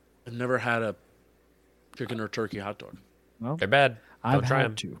 I've never had a chicken or turkey hot dog. Well, They're bad. Don't I've try had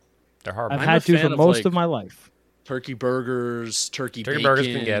them. to. They're horrible. I've I'm a had to fan for of, most like, of my life. Turkey burgers, turkey bacon, burgers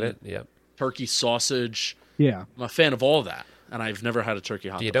can get it. Yep. turkey sausage. Yeah. I'm a fan of all of that, and I've never had a turkey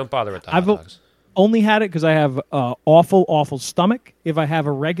hot dog. You don't bother with the I've hot dogs. only had it because I have awful stomach. If I have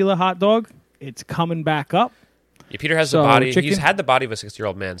a regular hot dog, it's coming back up. Yeah, Peter has So, the body. chicken- He's had the body of a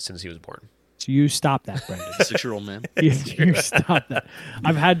 60-year-old man since he was born. So you stop that, Brendan. 6-year-old man. you stop that.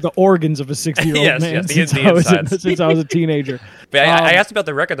 I've had the organs of a 60-year-old Yes, man yes, the since I was a teenager. But I asked about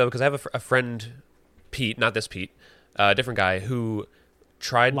the record though because I have a friend, Pete, not this Pete, a different guy who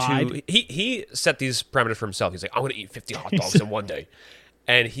tried Lied. to. He set these parameters for himself. He's like, I'm going to eat 50 hot dogs in one day,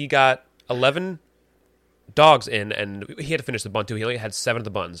 and he got 11 dogs in, and he had to finish the bun too. He only had 7 of the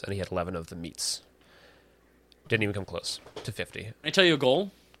buns, and he had 11 of the meats. Didn't even come close to 50. Can I tell you a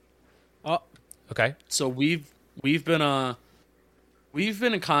goal? Okay. So we've been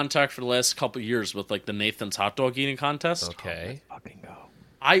in contact for the last couple of years with like the Nathan's hot dog eating contest. Okay. Fucking go.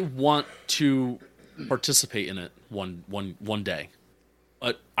 I want to participate in it one day,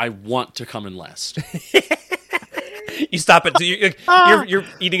 but I want to come in last. You stop it. You're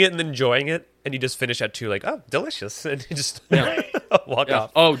eating it and enjoying it, and you just finish at 2, like, oh, delicious, and you just walk Yeah.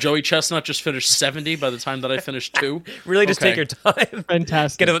 off. Oh, Joey Chestnut just finished 70 by the time that I finished 2. Really, just Okay. take your time.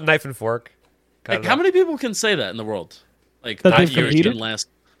 Fantastic. Get a knife and fork. Cut Like, it how up. many people can say that in the world? Like, That I they've finished competed? in last.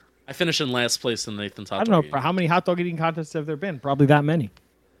 I finished in last place in Nathan's hot I dog. don't know. eating. How many hot dog eating contests have there been? Probably that many.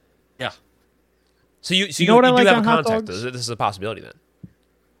 Yeah. So you know what I do like have on a hot contact. dogs? This is a possibility then.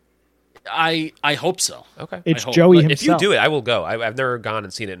 I hope so. Okay. It's hope. Joey But If himself. you do it, I will go. I've never gone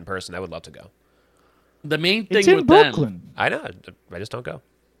and seen it in person. I would love to go. The main thing It's in with them, Brooklyn. I know. I just don't go.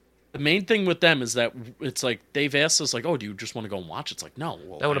 the main thing with them is that it's like they've asked us like, "Oh, do you just want to go and watch?" It's like, no.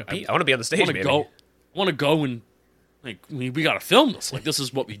 Well, I want to be on the stage. want to Maybe. go. I want to go and like we got to film this. Like this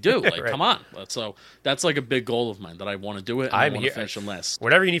is what we do. Like Right. come on. So that's like a big goal of mine that I want to do it. And I I'm want here. to finish in last.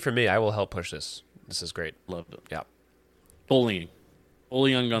 Whatever you need from me, I will help push this. This is great. Love it. Yeah. Bullying on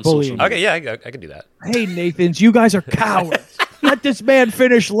Bullying. social media. Okay. Yeah, I can do that. Hey, Nathans, you guys are cowards. Let this man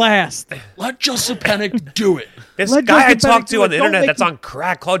finish last. Let Justin Penik do it. This Let guy I Justin talked Bennett to do on the it. Don't internet make that's me- on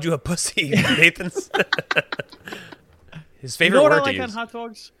crack called you a pussy, Nathan's. His You favorite know what word I like to on use. hot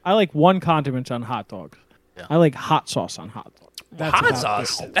dogs? I like one condiment on hot dogs. Yeah. I like hot sauce on hot dogs. That's Hot about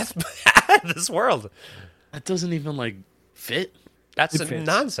sauce. it. That's bad in this world. That doesn't even like fit. That's It fits.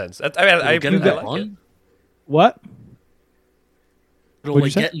 nonsense. I mean, I It'll get in I the like it. bun. What? It'll What'd like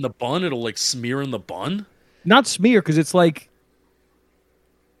you say? get in the bun. It'll like smear in the bun. Not smear, because it's like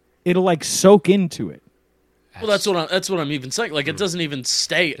it'll like soak into it. Well, that's what I'm even saying. Like it doesn't even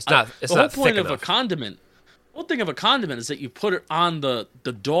stay. It's not- it's the whole not point thick of enough. a condiment. The whole thing of a condiment is that you put it on the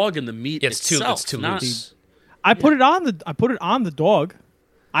dog and the meat Yeah, it's itself. too not- loose. I put it on the dog.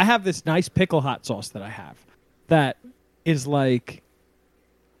 I have this nice pickle hot sauce that I have that is like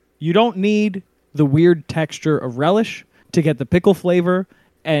you don't need the weird texture of relish to get the pickle flavor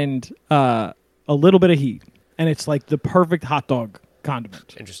and a little bit of heat, and it's like the perfect hot dog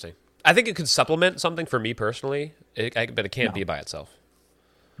condiment. Interesting. I think it could supplement something for me personally, but it can't be by itself.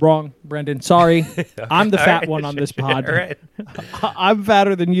 Wrong, Brendan. Sorry, I'm the fat one on this pod. All right. I'm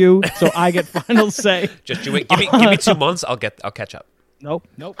fatter than you, so I get final say. Just you wait. Give me 2 months. I'll catch up. Nope,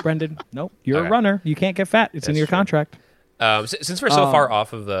 Brendan. Nope, you're Okay. a runner. You can't get fat. It's in That's your true. contract. Since we're so far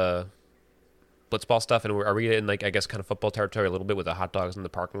off of the blitzball stuff, and are we in like I guess kind of football territory a little bit with the hot dogs in the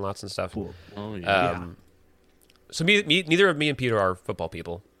parking lots and stuff? Oh yeah. So neither of me and Peter are football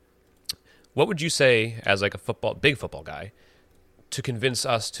people. What would you say as like a big football guy to convince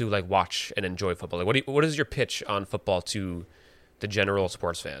us to like watch and enjoy football? Like, what is your pitch on football to the general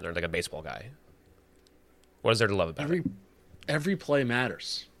sports fan or like a baseball guy? What is there to love about it? Every play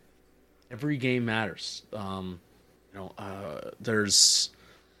matters. Every game matters. There's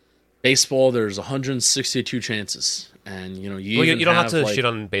baseball. There's 162 chances, and you don't have to like, shit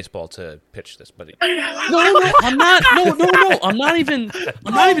on baseball to pitch this, buddy. No, I'm not. No. I'm not even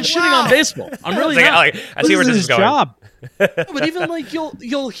shitting on baseball. I'm really It's like, not. I see where this his is going. job. But even like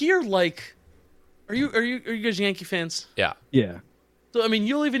you'll hear like, are you guys Yankee fans? Yeah. Yeah. So I mean,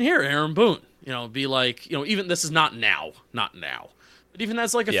 you'll even hear Aaron Boone, be like, even this is not now, but even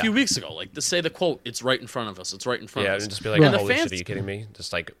that's like a Yeah. few weeks ago, like to say the quote, "It's right in front of us. It's right in front Yeah, of us." and just be like, And the holy fans- shit, are you kidding me?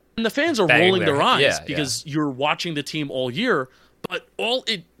 Just like, And the fans are banging rolling their eyes yeah, because you're watching the team all year. But all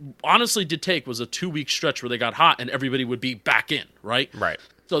it honestly did take was a 2-week stretch where they got hot and everybody would be back in, right? Right.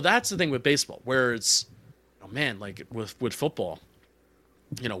 So that's the thing with baseball, where it's, oh man, like with football,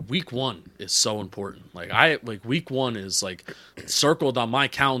 week 1 is so important. Like week 1 is like circled on my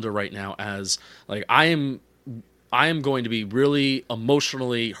calendar right now as like I am going to be really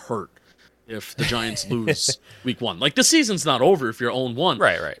emotionally hurt if the Giants lose week 1. Like the season's not over if you're 0-1.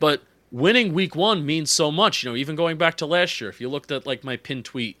 Right. But winning week 1 means so much. Even going back to last year, if you looked at like my pinned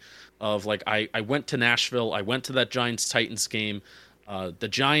tweet of like I went to Nashville, I went to that Giants-Titans game. The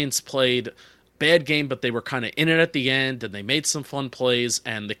Giants played bad game, but they were kind of in it at the end, and they made some fun plays,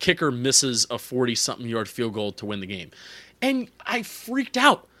 and the kicker misses a 40-something yard field goal to win the game. And I freaked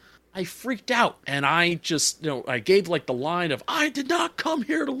out. And I just, I gave like the line of, I did not come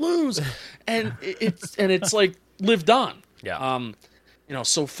here to lose. And it's like lived on. Yeah.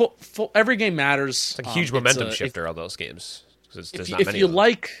 So every game matters. It's like a huge momentum shifter, all those games. If you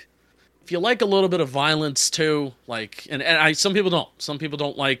like a little bit of violence too, like, and some people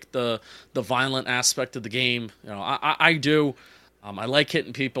don't like the violent aspect of the game. I do. I like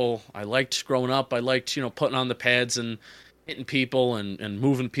hitting people. I liked growing up. I liked, putting on the pads and hitting people and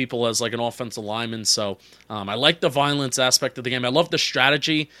moving people as like an offensive lineman. So I like the violence aspect of the game. I love the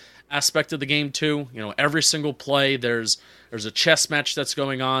strategy aspect of the game too. Every single play there's a chess match that's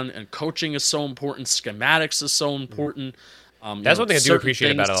going on, and coaching is so important. Schematics is so important. That's one thing I do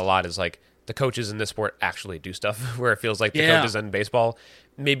appreciate about it a lot is like the coaches in this sport actually do stuff where it feels like the coaches in baseball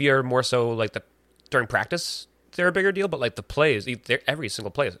maybe are more so like during practice they're a bigger deal, but like the plays, every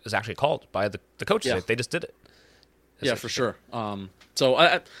single play is actually called by the coaches. Yeah. They just did it. Yeah, for sure. So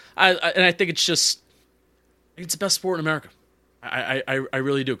I think it's the best sport in America. I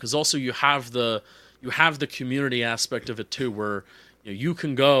really do, because also you have the community aspect of it too, where you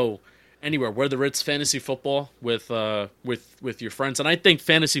can go anywhere, whether it's fantasy football with your friends. And I think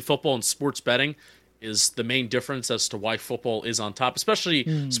fantasy football and sports betting is the main difference as to why football is on top.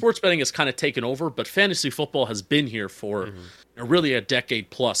 Especially sports betting has kind of taken over, but fantasy football has been here for really a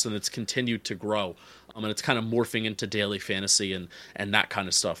decade plus, and it's continued to grow. And it's kind of morphing into daily fantasy and that kind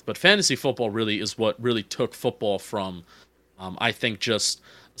of stuff. But fantasy football really is what really took football from, I think, just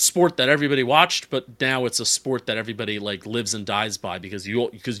sport that everybody watched, but now it's a sport that everybody like lives and dies by, because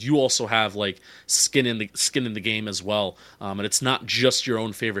you also have like skin in the game as well, and it's not just your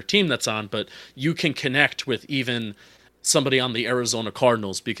own favorite team that's on, but you can connect with even somebody on the Arizona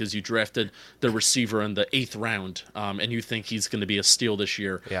Cardinals because you drafted the receiver in the 8th round, and you think he's going to be a steal this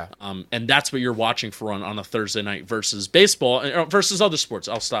year. Yeah. And that's what you're watching for on a Thursday night versus baseball, versus other sports.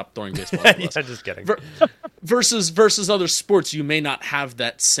 I'll stop throwing baseball. Yeah, just kidding. Versus other sports, you may not have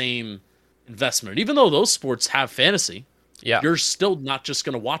that same investment. Even though those sports have fantasy, you're still not just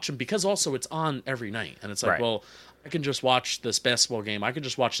going to watch them, because also it's on every night. And it's like, well, I can just watch this basketball game. I can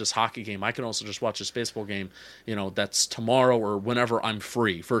just watch this hockey game. I can also just watch this baseball game, that's tomorrow or whenever I'm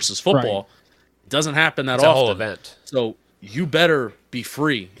free. Versus football, it doesn't happen that often. It's a whole event. So you better be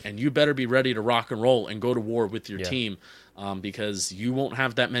free, and you better be ready to rock and roll and go to war with your team, because you won't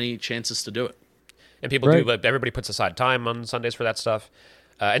have that many chances to do it. And people do, but everybody puts aside time on Sundays for that stuff.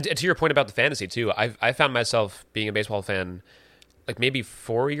 And to your point about the fantasy too, I found myself being a baseball fan like maybe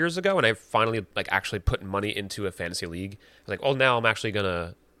 4 years ago, and I finally like actually put money into a fantasy league. I was like, oh, now I'm actually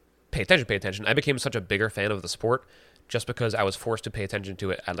gonna pay attention. I became such a bigger fan of the sport just because I was forced to pay attention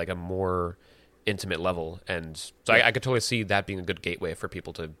to it at like a more intimate level, and so I could totally see that being a good gateway for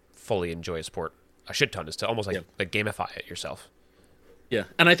people to fully enjoy a sport a shit ton, is to almost like gamify it yourself. Yeah,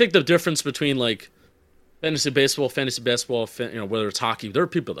 and I think the difference between like fantasy baseball, fantasy basketball, whether it's hockey, there are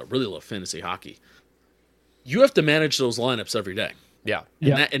people that really love fantasy hockey. You have to manage those lineups every day. Yeah.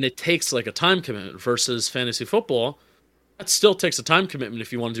 And it takes like a time commitment, versus fantasy football. That still takes a time commitment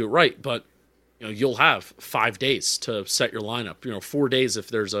if you want to do it right. But, you'll have 5 days to set your lineup, 4 days if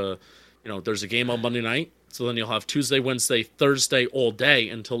there's a game on Monday night. So then you'll have Tuesday, Wednesday, Thursday all day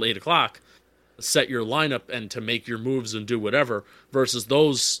until 8:00 to set your lineup and to make your moves and do whatever, versus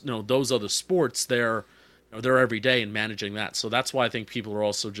those other sports, they're every day and managing that. So that's why I think people are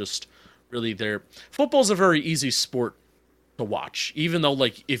also just really there. Football's a very easy sport to watch, even though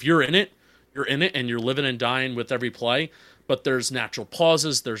like if you're in it and you're living and dying with every play. But there's natural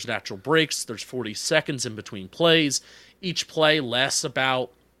pauses, there's natural breaks, there's 40 seconds in between plays. Each play lasts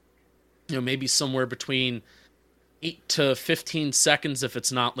about maybe somewhere between 8 to 15 seconds if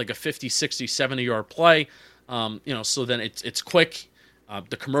it's not like a 50, 60, 70 yard play. So then it's quick.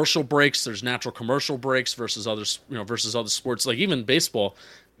 The commercial breaks, there's natural commercial breaks versus other sports, like even baseball,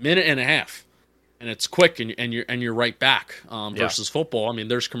 minute and a half. and it's quick, and you're right back. Versus football, I mean,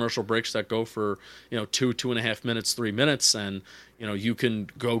 there's commercial breaks that go for 2.5 minutes, 3 minutes, and you can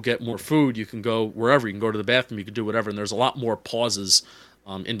go get more food, you can go wherever, you can go to the bathroom, you can do whatever, and there's a lot more pauses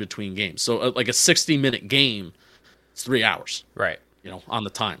in between games. So like a 60-minute game, it's 3 hours, right? On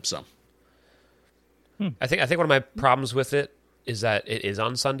the time. So I think one of my problems with it is that it is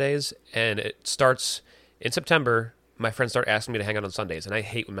on Sundays, and it starts in September. My friends start asking me to hang out on Sundays, and I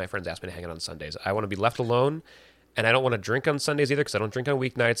hate when my friends ask me to hang out on Sundays. I want to be left alone, and I don't want to drink on Sundays either because I don't drink on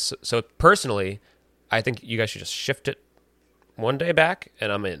weeknights. So personally, I think you guys should just shift it one day back,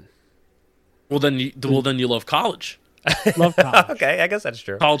 and I'm in. Well, then you love college. Love college. Okay, I guess that's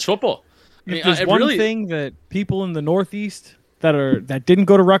true. College football. If there's one thing that people in the Northeast that didn't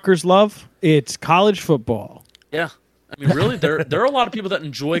go to Rutgers love, it's college football. Yeah. I mean, really, there are a lot of people that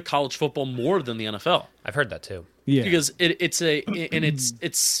enjoy college football more than the NFL. I've heard that too. Yeah, because it's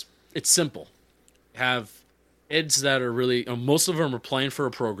simple. You have kids that are really, most of them are playing for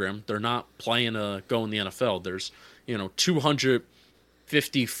a program. They're not playing to go in the NFL. There's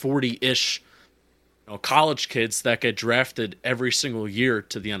 250, 40-ish college kids that get drafted every single year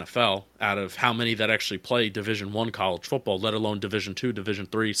to the NFL. Out of how many that actually play Division I college football, let alone Division II, Division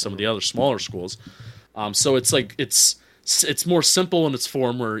III, some of the other smaller schools. So it's like it's more simple in its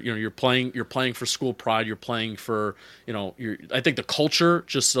form, where you're playing for school pride, you're playing for I think the culture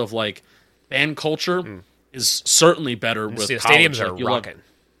just of like fan culture is certainly better with the college. Stadiums are rocking.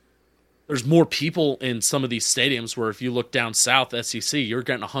 There's more people in some of these stadiums, where if you look down south, SEC, you're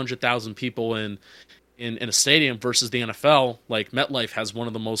getting 100,000 people in a stadium versus the NFL. Like MetLife has one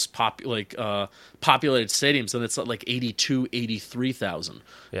of the most populated stadiums, and it's like 82, 83,000.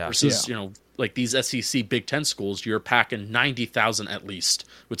 Yeah. Versus like these SEC Big Ten schools, you're packing 90,000 at least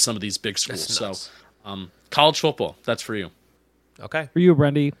with some of these big schools. So, college football, that's for you. Okay. For you,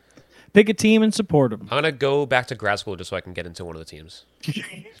 Brendy. Pick a team and support them. I'm going to go back to grad school just so I can get into one of the teams.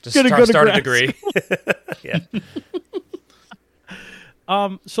 Just start a degree. Yeah.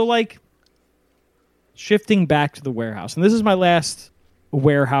 So like shifting back to the warehouse, and this is my last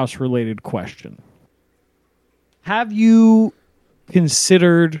warehouse related question. Have you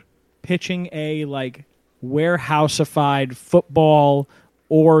considered pitching a like warehouseified football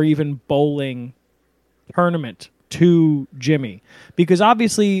or even bowling tournament to Jimmy? Because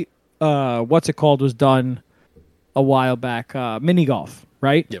obviously what's it called was done a while back, mini golf,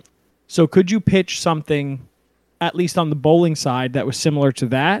 right? Yep. So could you pitch something at least on the bowling side that was similar to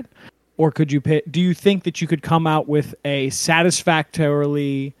that? Or could you do you think that you could come out with a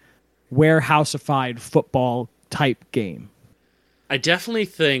satisfactorily warehouseified football type game? I definitely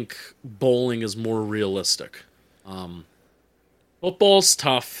think bowling is more realistic. Football's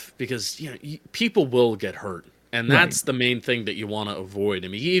tough because people will get hurt, and that's the main thing that you want to avoid. I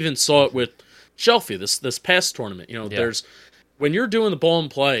mean, you even saw it with Shelfie this past tournament. There's when you're doing the ball and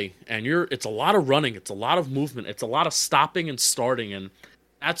play, and it's a lot of running, it's a lot of movement, it's a lot of stopping and starting, and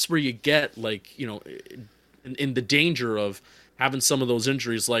that's where you get like in the danger of having some of those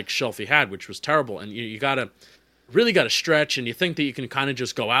injuries like Shelfie had, which was terrible. And you really got to stretch, and you think that you can kind of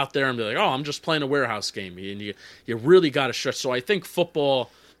just go out there and be like, oh, I'm just playing a warehouse game, and you really got to stretch. So I think football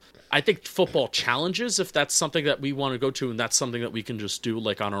challenges, if that's something that we want to go to, and that's something that we can just do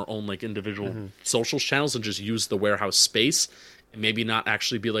like on our own like individual social channels and just use the warehouse space, and maybe not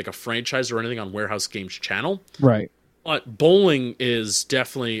actually be like a franchise or anything on Warehouse Games channel. Right. But bowling is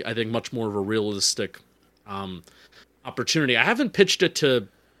definitely, I think, much more of a realistic opportunity. I haven't pitched it to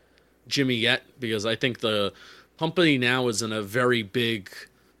Jimmy yet because I think the company now is in a very big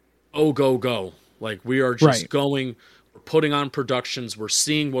go. Like we are just going, we're putting on productions, we're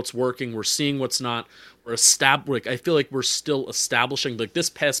seeing what's working, we're seeing what's not. I feel like we're still establishing, like this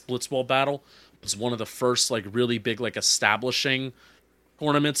past Blitzball battle was one of the first like really big like establishing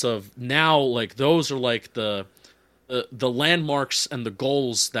tournaments of now, like those are like the landmarks and the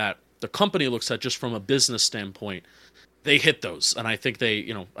goals that the company looks at just from a business standpoint. They hit those, and I think they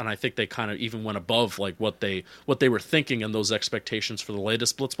kind of even went above like what they were thinking and those expectations for the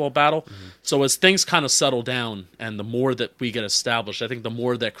latest Blitzball battle. So as things kind of settle down, and the more that we get established, I think the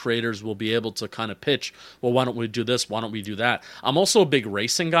more that creators will be able to kind of pitch, well, why don't we do this? Why don't we do that? I'm also a big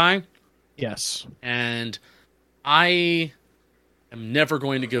racing guy. Yes. And I am never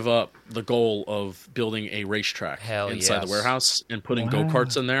going to give up the goal of building a racetrack inside the warehouse and putting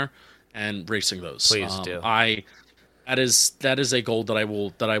go-karts in there and racing those. Please do. That is a goal that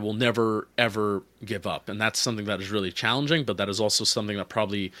I will never ever give up, and that's something that is really challenging. But that is also something that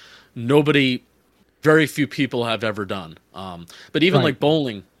probably very few people have ever done. But even like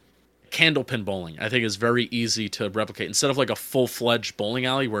bowling, candlepin bowling, I think, is very easy to replicate. Instead of like a full-fledged bowling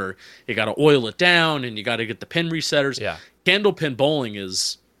alley where you got to oil it down and you got to get the pin resetters. Yeah. Candlepin bowling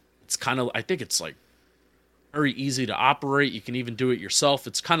it's kind of, I think it's like very easy to operate. You can even do it yourself.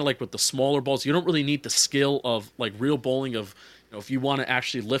 It's kind of like with the smaller balls. You don't really need the skill of like real bowling of, if you want to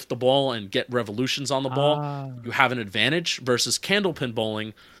actually lift the ball and get revolutions on the ball, you have an advantage versus candlepin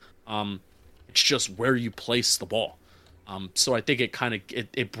bowling. It's just where you place the ball. So I think it kind of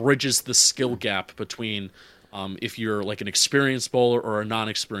it bridges the skill gap between if you're like an experienced bowler or a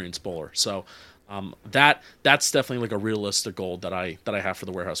non-experienced bowler. So that's definitely like a realistic goal that I have for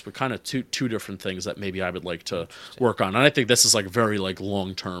the warehouse. But kind of two different things that maybe I would like to work on. And I think this is like very like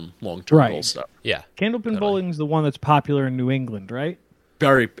long-term goal stuff. Yeah, Candlepin bowling is the one that's popular in New England, right?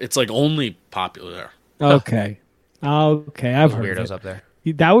 It's like only popular there. Okay, I've heard weirdos of it. up there.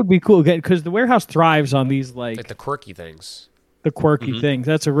 That would be cool because the warehouse thrives on these like the quirky things. The quirky things.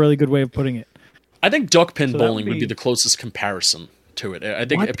 That's a really good way of putting it. I think duckpin bowling would be the closest comparison to it. I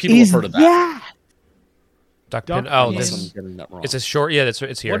think people have heard of that. Yeah. Duckpin. Oh, it's a short. Yeah, it's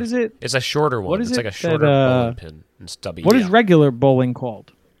here. What is it? It's a shorter one. What is it's it like a shorter bowling pin and stubby. What is regular bowling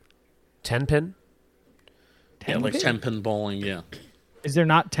called? 10-pin. Yeah, like 10-pin bowling. Yeah. Is there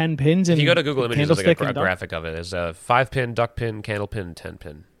not 10 pins? If you go to Google Images, there's like a graphic of it. There's a 5-pin, duckpin, candlepin,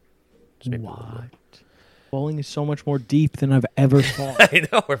 10-pin. What? Bowling is so much more deep than I've ever thought. I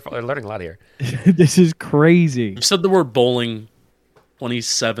know. We're learning a lot here. This is crazy. You've said the word bowling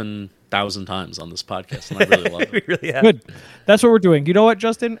 27,000 times on this podcast, and I really love it. We really have. Good. That's what we're doing. You know what,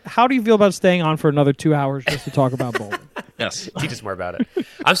 Justin? How do you feel about staying on for another 2 hours just to talk about bowling? Yes. Teach us more about it.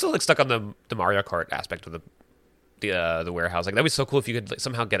 I'm still like stuck on the Mario Kart aspect of the warehouse. Like that'd be so cool if you could like,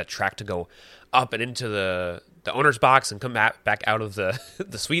 somehow get a track to go up and into the owner's box and come back out of the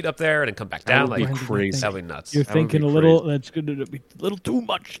suite up there and then come back down. That would like be crazy. That'd be nuts. You're thinking a little. That's going to be a little too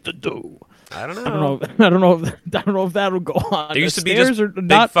much to do. I don't know. I don't know if that'll go on. There used to be just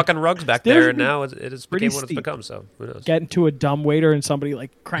big fucking rugs back there, and now it has became what it's become. So who knows? Get into a dumbwaiter and somebody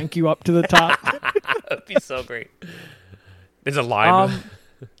like crank you up to the top. That'd be so great. There's a line.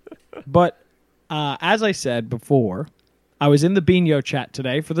 But as I said before, I was in the Beano chat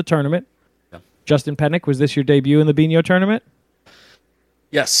today for the tournament. Yeah. Justin Penik, was this your debut in the Beano tournament?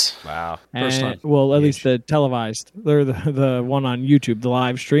 Yes. Wow. First time. Well, at least the televised, or the one on YouTube, the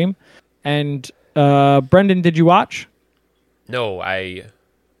live stream. And Brendan, did you watch? No, I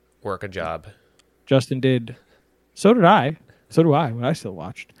work a job. Justin did. So did I. So do I. When I still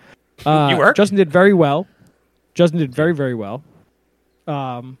watched. You work? Justin did very well. Justin did very, very well.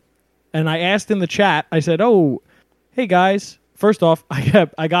 And I asked in the chat. I said, "Oh, hey guys! First off,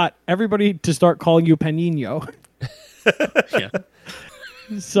 I got everybody to start calling you Panino." Yeah.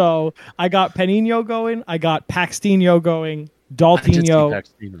 So I got Panino going. I got Paxtino going. Daltino.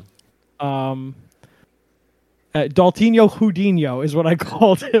 Daltino Houdinho is what I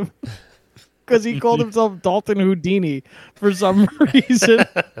called him because he called himself Dalton Houdini for some reason.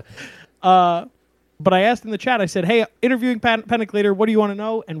 But I asked in the chat, I said, hey, interviewing Penik later, what do you want to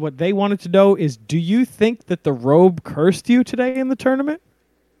know? And what they wanted to know is, do you think that the robe cursed you today in the tournament?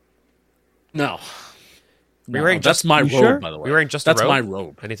 No. That's my robe, sure? by the way. You're wearing just That's a robe? my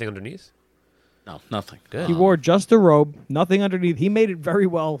robe. Anything underneath? No, nothing. Good. He wore just a robe, nothing underneath. He made it very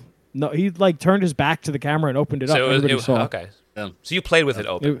well. No, he like turned his back to the camera and opened it up. Everybody saw. Okay. Yeah. So you played with it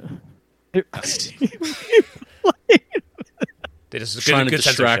open. They just Trying to good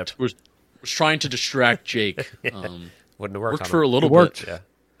distract. censorship. Was trying to distract Jake. Wouldn't have worked. Worked for a little bit. Yeah.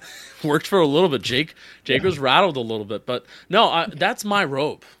 Worked for a little bit. Jake was rattled a little bit, but no, that's my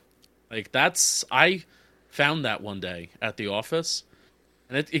robe. Like I found that one day at the office,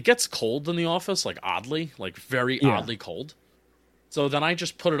 and it gets cold in the office, like oddly, like very oddly cold. So then I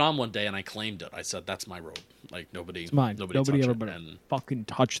just put it on one day and I claimed it. I said, "That's my robe. Like nobody, it's mine. Nobody ever fucking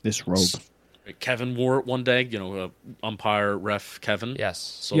touch this robe." Kevin wore it one day. Umpire ref Kevin. Yes,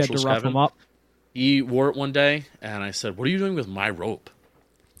 Socials you had to rough him up. He wore it one day, and I said, "What are you doing with my robe?"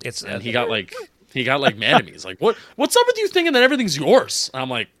 And he got like mad at me. He's like, "What's up with you thinking that everything's yours?" And I'm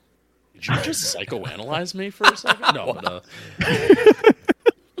like, "Did you just psychoanalyze me for a second?" No, but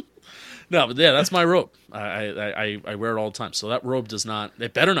no, but yeah, that's my robe. I wear it all the time. So that robe does not.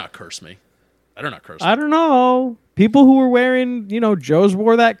 It better not curse me. I don't know. People who were wearing, Joe's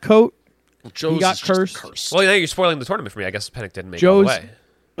wore that coat. Well, Joe's he got is cursed. Just a curse. Well, yeah, you're spoiling the tournament for me. I guess Penik didn't make it all the way.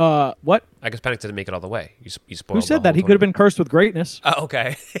 What? I guess Penik didn't make it all the way. You spoiled. Who said that? He could have been cursed with greatness. Oh,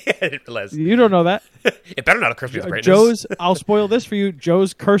 okay. I didn't realize. You don't know that. It better not have cursed me with greatness. Joe's. I'll spoil this for you.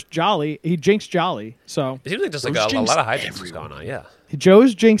 Joe's cursed Jolly. He jinxed Jolly. So it seems like just like a lot of hijinks going on. Yeah.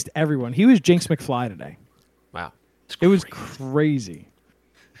 Joe's jinxed everyone. He was Jinx McFly today. Wow. It was crazy.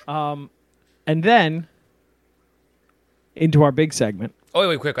 And then into our big segment. Oh,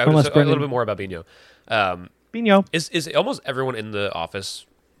 wait, quick. I want to say a little bit more about Bino. Bino. Is almost everyone in the office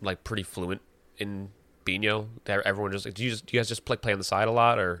like pretty fluent in Bino? Everyone just do you guys just play on the side a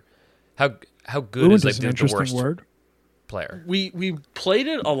lot, or how good fluent is like the worst word player? We played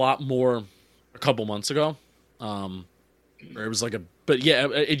it a lot more a couple months ago. Where it was like but yeah,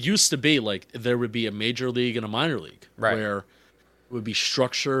 it used to be like there would be a major league and a minor league, right, where it would be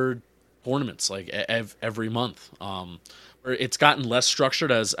structured tournaments like every month. Where it's gotten less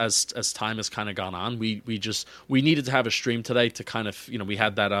structured as time has kind of gone on. We needed to have a stream today to kind of, we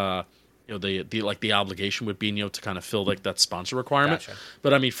had that the obligation with Bino to kind of fill like that sponsor requirement. Gotcha.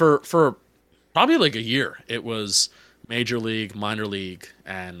 But I mean for probably like a year it was major league, minor league,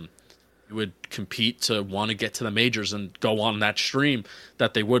 and you would compete to want to get to the majors and go on that stream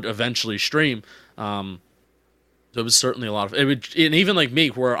that they would eventually stream. So it was certainly a lot of and even like me,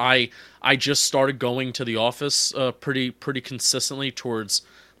 where I just started going to the office pretty consistently towards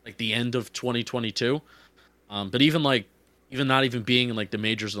like the end of 2022. But even not even being in like the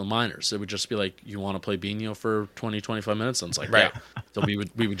majors or the minors, it would just be like, you want to play Bino for 20-25 minutes, and it's like, right. Yeah. So we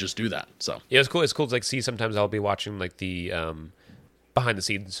would just do that. So yeah, it's cool. It's cool to like see. Sometimes I'll be watching like the behind the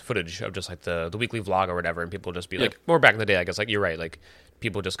scenes footage of just like the weekly vlog or whatever, and people just be like, more back in the day, I guess, like you're right, like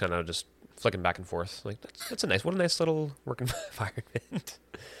people just kind of just flicking back and forth, like that's what a nice little working environment.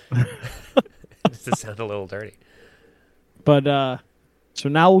 Does it sound a little dirty? But so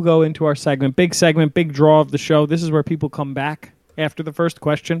now we'll go into our segment, big draw of the show. This is where people come back after the first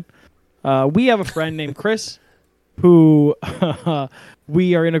question. We have a friend named Chris who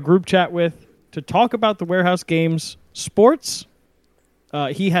we are in a group chat with to talk about the Warehouse Games sports.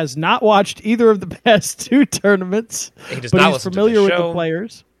 He has not watched either of the past two tournaments, but he's familiar with the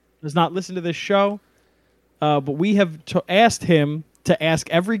players. Does not listen to this show. But we have asked him to ask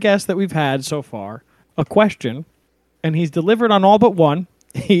every guest that we've had so far a question, and he's delivered on all but one.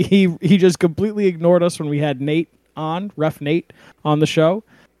 He just completely ignored us when we had Ref Nate on the show.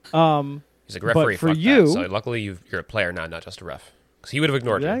 He's like, referee, for you, so luckily you're a player now, not just a ref, because he would have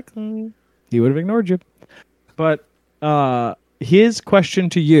ignored you. He would have ignored you. But his question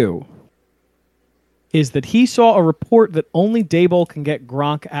to you is that he saw a report that only Daboll can get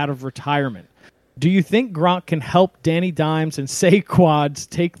Gronk out of retirement. Do you think Gronk can help Danny Dimes and Saquads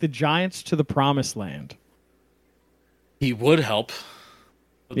take the Giants to the promised land? He would help,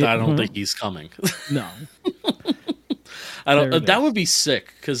 but I don't think he's coming. No. I don't. That would be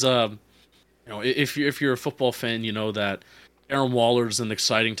sick, because if you're a football fan, you know that Darren Waller's an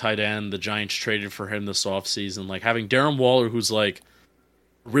exciting tight end. The Giants traded for him this offseason. Like, having Darren Waller, who's like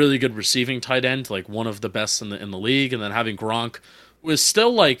really good receiving tight end, like one of the best in the league, and then having Gronk, who is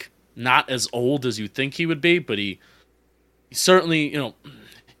still like not as old as you think he would be, but he certainly,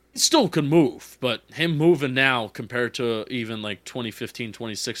 he still can move, but him moving now compared to even like 2015,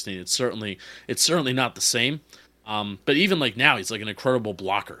 2016, it's certainly not the same. But even like now, he's like an incredible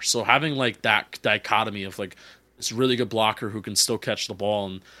blocker. So having like that dichotomy of like this really good blocker who can still catch the ball,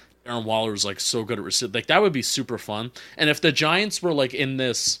 and Darren Waller is like so good at receiving, like that would be super fun. And if the Giants were like in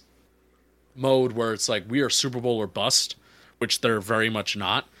this mode where it's like, we are Super Bowl or bust, which they're very much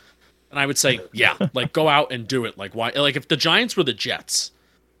not, and I would say, yeah, like go out and do it. Like, why? Like, if the Giants were the Jets,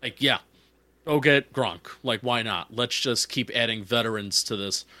 like, yeah, go get Gronk. Like, why not? Let's just keep adding veterans to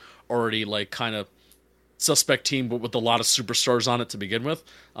this already like kind of suspect team, but with a lot of superstars on it to begin with.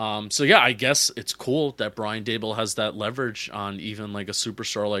 So yeah, I guess it's cool that Brian Daboll has that leverage on even like a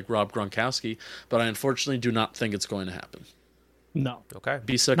superstar like Rob Gronkowski, but I unfortunately do not think it's going to happen. No. Okay.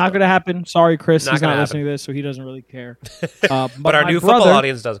 Be sick. Not going to happen. Sorry, Chris. He's not listening to this, so he doesn't really care. But our new football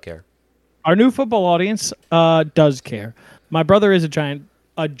audience does care. Our new football audience does care. My brother is a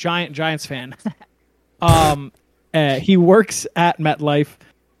giant Giants fan. He works at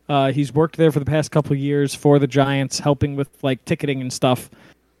MetLife. He's worked there for the past couple of years for the Giants, helping with like ticketing and stuff.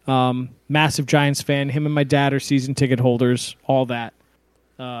 Massive Giants fan. Him and my dad are season ticket holders. All that.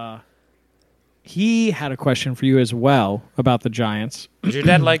 He had a question for you as well about the Giants. Does your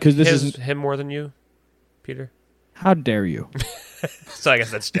dad like him more than you, Peter? How dare you? So I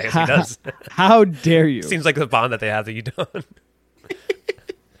guess he does. How dare you? Seems like the bond that they have that you don't.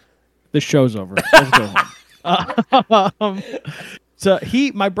 The show's over. Let's go home. So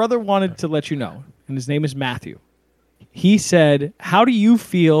my brother wanted to let you know, and his name is Matthew. He said, how do you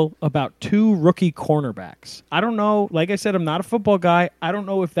feel about two rookie cornerbacks? I don't know. Like I said, I'm not a football guy. I don't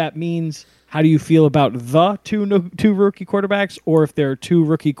know if that means how do you feel about the two rookie quarterbacks, or if there are two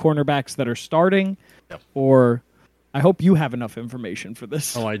rookie cornerbacks that are starting, or I hope you have enough information for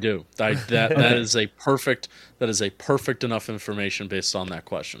this. Oh, I do. That is a perfect enough information based on that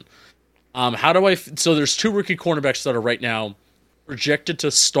question. So there's 2 rookie cornerbacks that are right now projected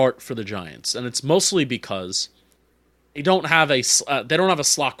to start for the Giants, and it's mostly because they don't have a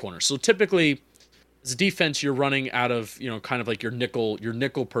slot corner. So typically, as a defense, you're running out of kind of like your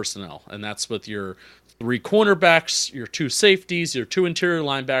nickel personnel, and that's with your 3 cornerbacks, your 2 safeties, your 2 interior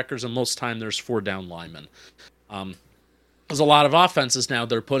linebackers, and most time there's 4 down linemen. There's a lot of offenses now,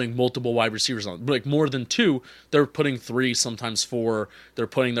 they're putting multiple wide receivers on. Like more than 2, they're putting 3, sometimes 4. They're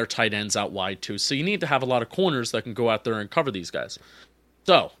putting their tight ends out wide too. So you need to have a lot of corners that can go out there and cover these guys.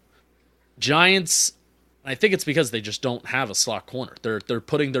 So, Giants, I think it's because they just don't have a slot corner. They're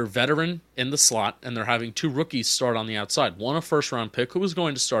putting their veteran in the slot, and they're having 2 rookies start on the outside. One a first-round pick who was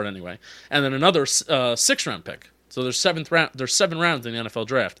going to start anyway, and then another 6th-round pick. So there's 7 rounds in the NFL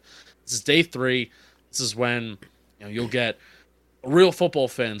draft. This is day 3. This is when you'll get real football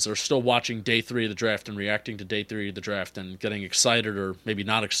fans are still watching day 3 of the draft and reacting to day 3 of the draft and getting excited or maybe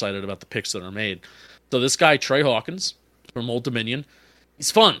not excited about the picks that are made. So this guy, Trey Hawkins from Old Dominion,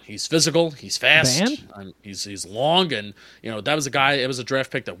 he's fun. He's physical. He's fast. He's long, and that was a guy. It was a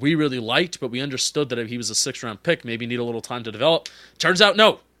draft pick that we really liked, but we understood that if he was a 6th-round pick, maybe need a little time to develop. Turns out,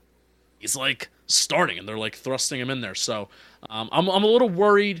 no, he's like starting, and they're like thrusting him in there. So I'm a little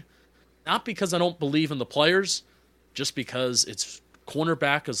worried, not because I don't believe in the players, just because it's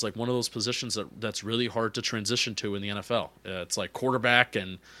cornerback is like one of those positions that's really hard to transition to in the NFL. It's like quarterback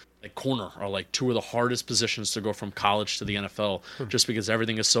and like corner are like 2 of the hardest positions to go from college to the NFL, just because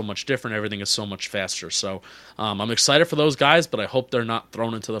everything is so much different, everything is so much faster. So I'm excited for those guys, but I hope they're not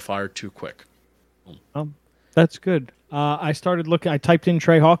thrown into the fire too quick. That's good. I started looking. I typed in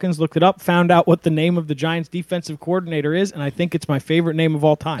Trey Hawkins, looked it up, found out what the name of the Giants' defensive coordinator is, and I think it's my favorite name of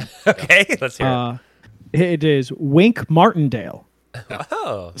all time. Okay, let's hear it. It is Wink Martindale.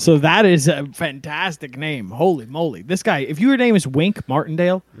 Oh. So that is a fantastic name. Holy moly. This guy, if your name is Wink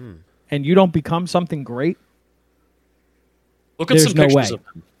Martindale and you don't become something great, look at some pictures of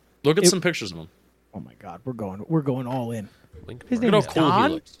him. Look at some pictures of him. Oh my God, we're going all in. His name is cool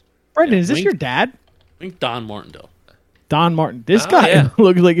Don. Brendan, is this your dad? Wink Don Martindale. Don Martin. This guy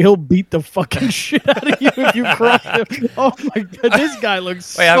looks like he'll beat the fucking shit out of you if you cross him. Oh my God, this guy looks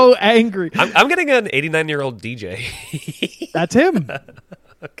so angry. I'm getting an 89-year-old DJ. That's him.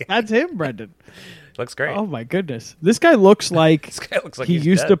 Okay. That's him, Brendan. Looks great. Oh my goodness. This guy looks like he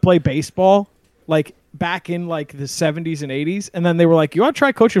used to play baseball like back in like the 70s and 80s, and then they were like, "You want to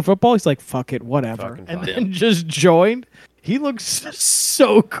try coaching football?" He's like, "Fuck it, whatever." And then just joined. He looks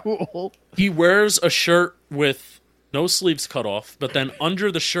so cool. He wears a shirt with no sleeves cut off, but then under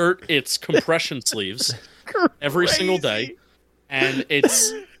the shirt it's compression sleeves every single day, and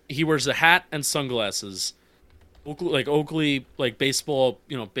he wears a hat and sunglasses, Oakley baseball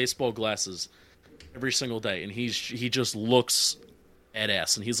glasses every single day, and he just looks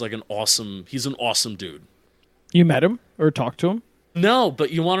badass, and he's an awesome dude. You met him or talked to him? No,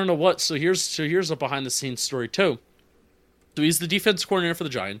 but you want to know what? So here's a behind the scenes story too. So he's the defensive coordinator for the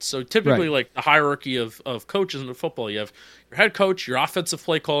Giants. So typically, like the hierarchy of coaches in football, you have your head coach, your offensive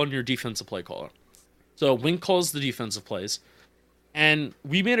play caller, and your defensive play caller. So Wink calls the defensive plays. And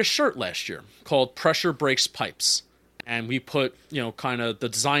we made a shirt last year called Pressure Breaks Pipes. And we put, kind of the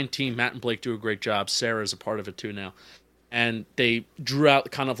design team, Matt and Blake do a great job. Sarah's a part of it too now. And they drew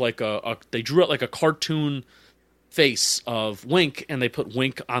out kind of like a cartoon face of Wink, and they put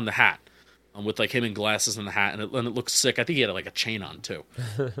Wink on the hat. With like him in glasses and the hat, and it looks sick. I think he had like a chain on too.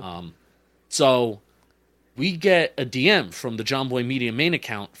 So we get a DM from the John Boy Media main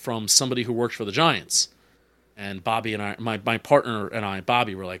account from somebody who worked for the Giants, and Bobby and I, my partner and I,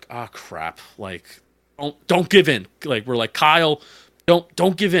 Bobby, were like, "Ah, crap! Like, don't give in." Like we're like, Kyle,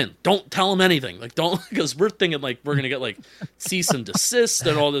 don't give in. Don't tell him anything. Like don't, because we're thinking like we're gonna get like cease and desist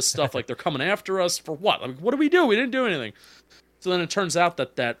and all this stuff. Like they're coming after us for what? Like what do we do? We didn't do anything. So then it turns out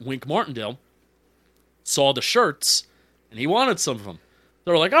that Wink Martindale saw the shirts, and he wanted some of them.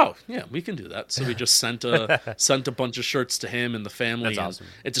 They were like, "Oh, yeah, we can do that." So we just sent a bunch of shirts to him and the family. That's awesome.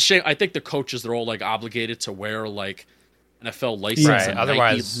 It's a shame. I think the coaches, they're all like obligated to wear like NFL license and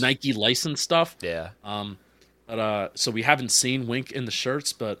otherwise Nike license stuff. Yeah. But so we haven't seen Wink in the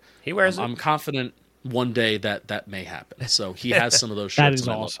shirts, but he wears it. I'm confident one day that may happen. So he has some of those shirts. That is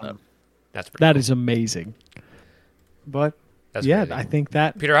awesome. That cool. Is amazing. But that's yeah, crazy. I think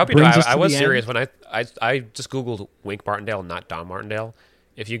that Peter, I hope you know I was serious when I just Googled Wink Martindale, not Don Martindale.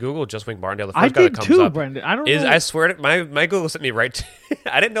 If you Google just Wink Martindale, the first guy that comes up Brendan. I don't is, know. I swear to my Google sent me right to,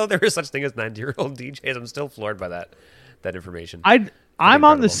 I didn't know there was such thing as 90-year-old DJs. I'm still floored by that information. I'm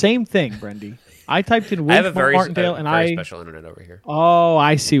on the same thing, Brendy. I typed in I have Wink a very Martindale, and very special internet over here. Oh,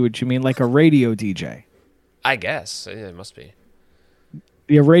 I see what you mean, like a radio DJ. I guess it must be.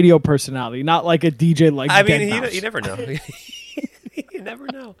 Be a radio personality, not like a DJ like. I mean, you never know. You never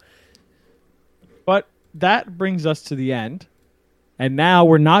know. But that brings us to the end, and now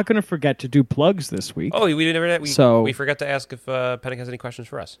we're not going to forget to do plugs this week. Oh, we forgot to ask if Penik has any questions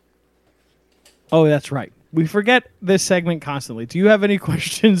for us. Oh, that's right. We forget this segment constantly. Do you have any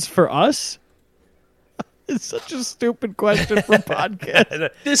questions for us? It's such a stupid question for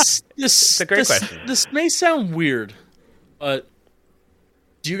podcast. This it's a great question. This may sound weird, but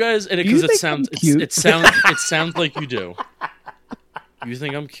do you guys? Because it sounds cute? It sounds like you do. You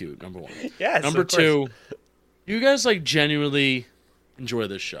think I'm cute? Number one. Yes. Number two, you guys like genuinely enjoy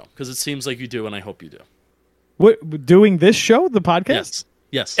this show because it seems like you do, and I hope you do. What, doing this show, the podcast?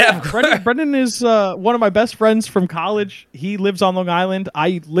 Yes. Yeah, Brendan is one of my best friends from college. He lives on Long Island.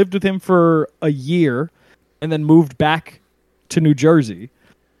 I lived with him for a year and then moved back to New Jersey.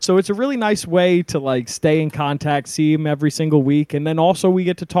 So it's a really nice way to like stay in contact, see him every single week. And then also we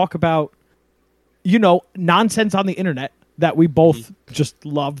get to talk about, nonsense on the internet that we both just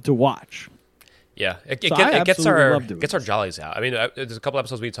love to watch. Yeah, it gets our jollies out. I mean, there's a couple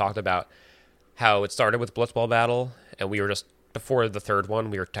episodes we talked about how it started with Blitzball Battle, and we were just, before the third one,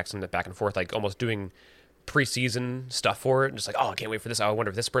 we were texting it back and forth, like almost doing preseason stuff for it, and just like, oh, I can't wait for this. I wonder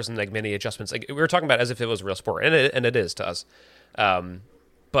if this person like made any adjustments. Like we were talking about it as if it was a real sport, and it is to us.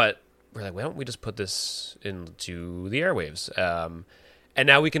 But we're like, why don't we just put this into the airwaves? And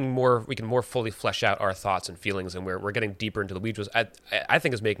now we can more fully flesh out our thoughts and feelings, and we're getting deeper into the weeds. I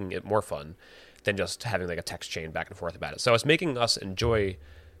think is making it more fun than just having like a text chain back and forth about it. So it's making us enjoy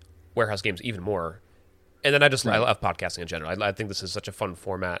Warehouse Games even more. And then I love podcasting in general. I think this is such a fun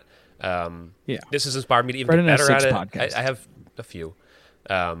format. This has inspired me to even get better at it. I have a few,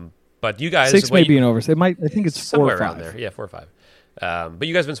 but you guys 6 may be an oversight. I think it's 4 or 5 around there. Yeah, 4 or 5. But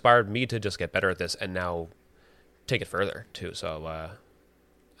you guys have inspired me to just get better at this and now take it further too. So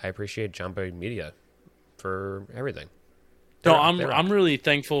I appreciate John Boy Media for everything. I'm really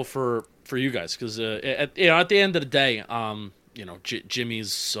thankful for you guys because at the end of the day,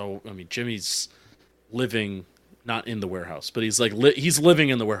 Jimmy's living not in the warehouse, but he's like he's living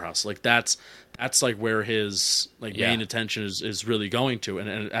in the warehouse. Like that's like where his main attention is really going to,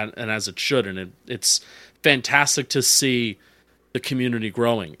 and as it should. And it's fantastic to see the community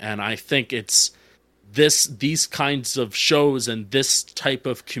growing. And I think it's these kinds of shows and this type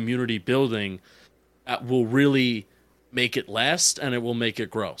of community building that will really make it last, and it will make it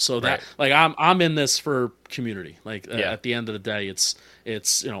grow. So that I'm in this for community. At the end of the day, it's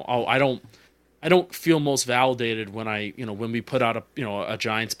I don't feel most validated when when we put out a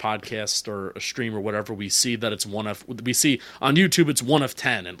Giants podcast or a stream or whatever. We see that it's we see on YouTube it's 1 of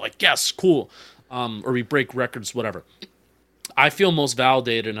 10, and yes, cool, or we break records, whatever. I feel most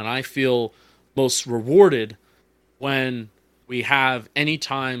validated and I feel most rewarded when we have any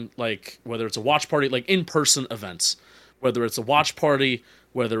time, whether it's a watch party, in-person events, whether it's a watch party,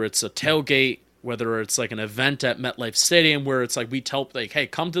 whether it's a tailgate, whether it's an event at MetLife Stadium where it's we tell hey,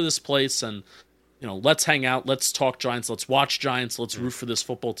 come to this place and let's hang out, let's talk Giants, let's watch Giants, let's root for this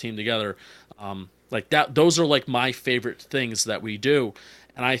football team together. That those are my favorite things that we do,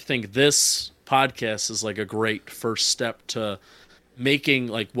 and I think this podcast is a great first step to making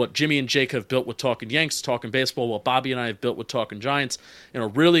what Jimmy and Jake have built with Talking Yanks, Talking Baseball, what Bobby and I have built with Talking Giants,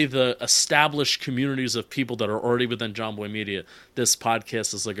 really the established communities of people that are already within John Boy Media. This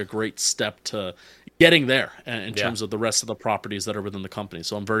podcast is a great step to getting there in terms of the rest of the properties that are within the company.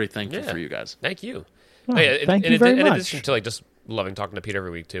 So I'm very thankful for you guys. Thank you. Thank you very much. In addition to just loving talking to Pete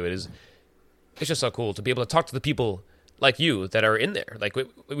every week too, it's just so cool to be able to talk to the people like you that are in there.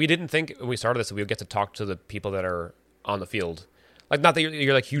 We didn't think when we started this that we would get to talk to the people that are on the field. Not that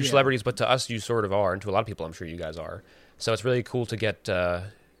you're huge celebrities, but to us you sort of are, and to a lot of people I'm sure you guys are. So it's really cool to get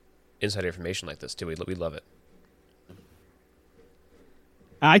inside information like this too. We love it.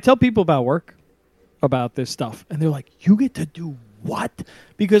 I tell people about this stuff, and they're like, "You get to do what?"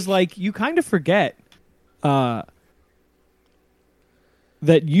 Because you kind of forget that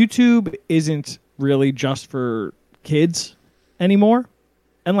YouTube isn't really just for kids anymore.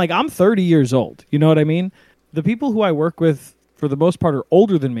 And I'm 30 years old. You know what I mean? The people who I work with, for the most part, are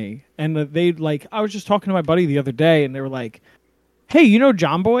older than me. And they I was just talking to my buddy the other day, and they were like, "Hey, you know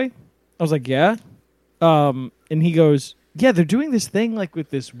John Boy?" I was like, "Yeah." And he goes, "Yeah, they're doing this thing with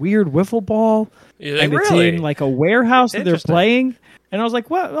this weird wiffle ball, and it's in a warehouse that they're playing." And I was like,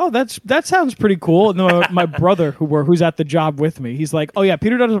 "Well, oh, that sounds pretty cool." And then my brother, who's at the job with me, he's like, "Oh yeah,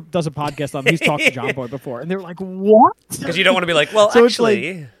 Peter does a podcast on. He's talked to John Boy before." And they were like, "What?" Because you don't want to be like, "Well, so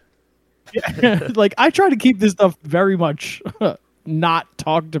actually." Like, I try to keep this stuff very much not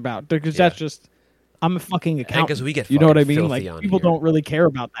talked about because that's just, I'm a fucking accountant. Because we get, you know what I mean? Like, here. people don't really care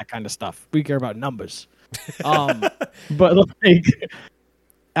about that kind of stuff. We care about numbers. But like,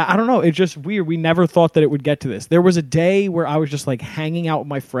 I don't know. It's just weird. We never thought that it would get to this. There was a day where I was just like hanging out with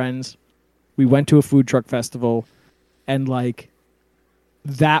my friends. We went to a food truck festival, and like,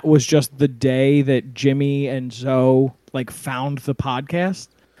 that was just the day that Jimmy and Zoe like found the podcast.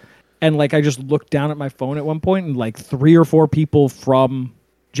 And like, I just looked down at my phone at one point, and like 3 or 4 people from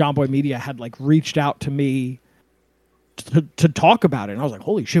John Boy Media had like reached out to me to talk about it. And I was like,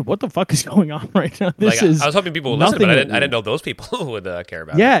 holy shit, what the fuck is going on right now? I was hoping people would listen, but I didn't know those people would care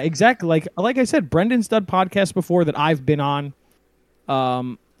about it. Yeah, exactly. Like I said, Brendan's done podcasts before that I've been on.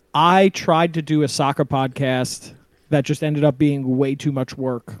 I tried to do a soccer podcast that just ended up being way too much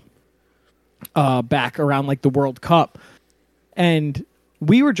work back around like the World Cup. And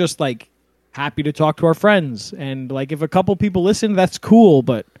we were just like happy to talk to our friends. And like, if a couple people listen, that's cool,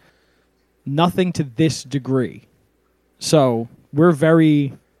 but nothing to this degree. So we're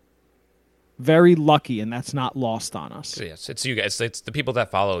very, very lucky, and that's not lost on us. Yes, it's you guys. It's the people that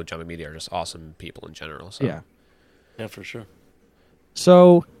follow Jumping Media are just awesome people in general. So. Yeah, for sure.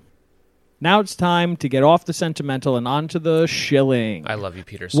 So now it's time to get off the sentimental and onto the shilling. I love you,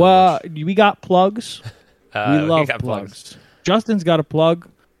 Peter, so much. We got plugs. We love plugs. Justin's got a plug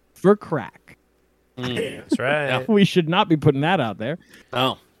for crack. That's right. Yeah. We should not be putting that out there.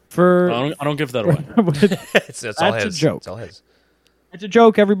 Oh. I don't give that away. It's all his. A joke. It's all his. It's a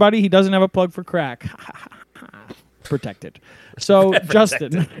joke, everybody. He doesn't have a plug for crack. Protected. So,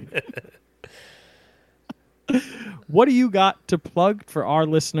 Justin, what do you got to plug for our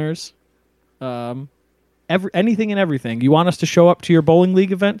listeners? Anything and everything. You want us to show up to your bowling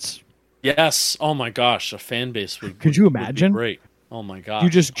league events? Yes. Oh my gosh, a fan base Could you imagine? Great. Oh my gosh. You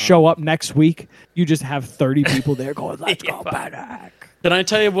just show up next week. You just have 30 people there going, "Let's go, Penik." Can I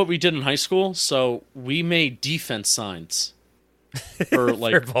tell you what we did in high school? So we made defense signs for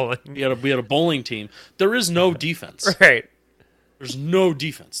like for bowling. We had a bowling team. There is no defense. Right. There's no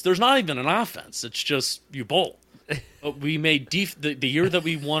defense. There's not even an offense. It's just you bowl. But we made the year that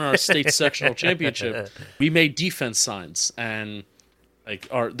we won our state sectional championship, we made defense signs, and like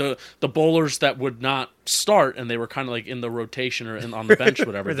the bowlers that would not start and they were kind of like in the rotation or on the bench or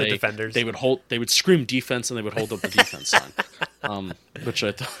whatever, the defenders. They would scream defense and they would hold up the defense sign. Which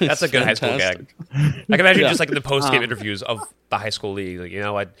I thought that's a good high school gag. I can imagine just like in the post game interviews of the high school league, like,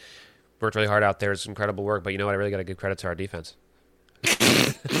 I worked really hard out there. It's incredible work, but I really got to give credit to our defense.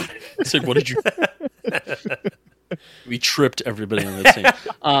 I said, what did you? We tripped everybody on the team.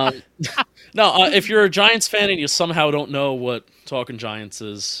 No, if you're a Giants fan and you somehow don't know what Talking Giants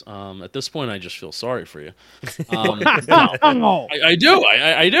is, at this point, I just feel sorry for you. No, I do.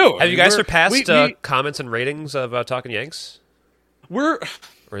 I do. Have you guys surpassed comments and ratings of Talking Yanks? Or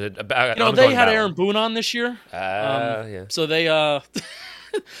is it about, they had Aaron Boone on this year. Yeah. So they and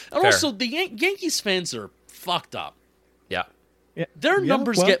also the Yankees fans are fucked up. Yeah. Their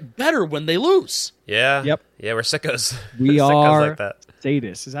numbers get better when they lose. Yeah. Yep. Yeah, we're sickos. We are are like that.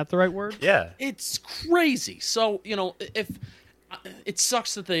 Sadists. Is that the right word? Yeah. It's crazy. So, if it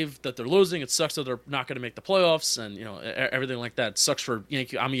sucks that they're losing, it sucks that they're not going to make the playoffs and, everything like that. It sucks for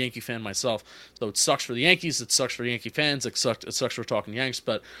Yankee. I'm a Yankee fan myself. So it sucks for the Yankees, it sucks for Yankee fans, it sucks for Talking Yanks,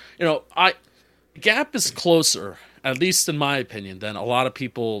 but gap is closer, at least in my opinion, than a lot of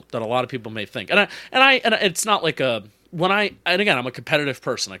people may think. And it's not like and again, I'm a competitive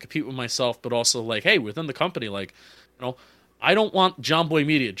person. I compete with myself, but also like, hey, within the company, like, I don't want John Boy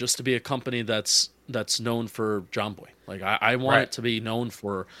Media just to be a company that's known for John Boy. Like, I want it to be known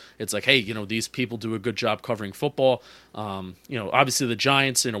for, it's like, hey, these people do a good job covering football. Obviously the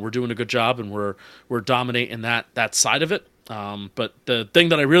Giants, we're doing a good job and we're dominating that side of it. But the thing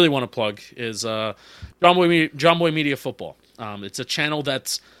that I really want to plug is John Boy Media Football. It's a channel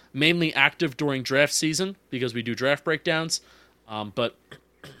that's mainly active during draft season because we do draft breakdowns. But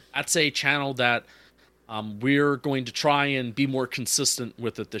that's a channel that we're going to try and be more consistent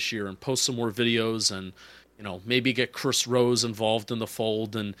with it this year and post some more videos and, maybe get Chris Rose involved in the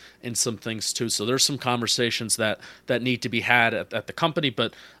fold and some things too. So there's some conversations that need to be had at the company,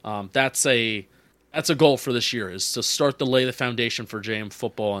 but that's a goal for this year, is to start to lay the foundation for JM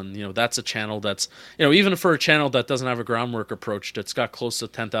football. And, that's a channel that's, even for a channel that doesn't have a groundwork approach, it's got close to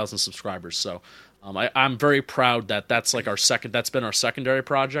 10,000 subscribers. So I'm very proud that's been our secondary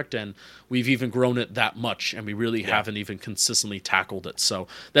project, and we've even grown it that much, and we really haven't even consistently tackled it. So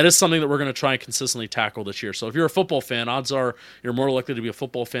that is something that we're going to try and consistently tackle this year. So if you're a football fan, odds are you're more likely to be a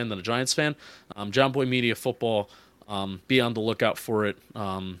football fan than a Giants fan. John Boy Media Football Be on the lookout for it.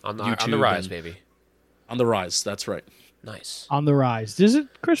 On the rise, baby. On the rise. That's right. Nice. On the rise. Does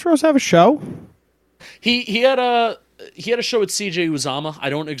Chris Rose have a show? He had a show with CJ Uzama. I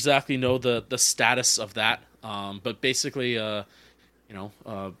don't exactly know the status of that. But basically, the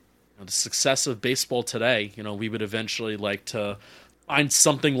success of baseball today, we would eventually like to find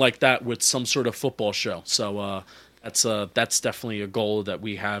something like that with some sort of football show. So that's definitely a goal that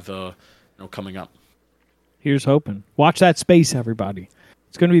we have coming up. Here's hoping. Watch that space, everybody.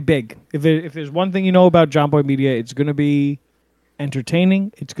 It's going to be big. If there's one thing you know about John Boy Media, it's going to be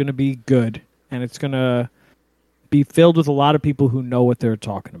entertaining, it's going to be good, and it's going to be filled with a lot of people who know what they're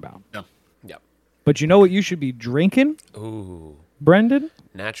talking about. Yeah. Yep. But you know what you should be drinking? Ooh. Brendan?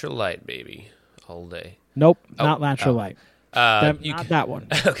 Natural Light, baby. All day. Nope, not Natural Light. Not that one.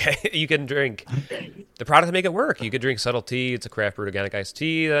 Okay, you can drink the product to make it work. You could drink Subtle Tea. It's a craft brewed organic iced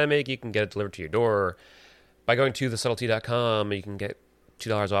tea that I make. You can get it delivered to your door by going to thesubtletea.com. You can get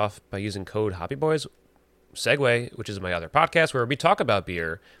 $2 off by using code HoppyBoys. Segue, which is my other podcast where we talk about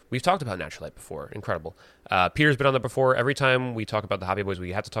beer. We've talked about Natural Light before. Incredible. Peter's been on there before. Every time we talk about the Hoppy Boys,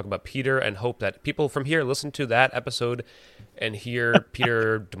 we have to talk about Peter and hope that people from here listen to that episode and hear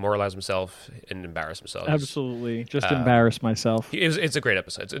Peter demoralize himself and embarrass himself. Absolutely. Just embarrass myself. It's a great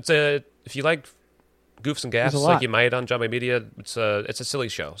episode. If you like goofs and gaffs like you might on John Boy Media, it's a silly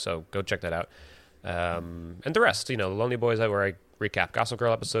show, so go check that out. And the rest, the Lonely Boys, where I recap Gossip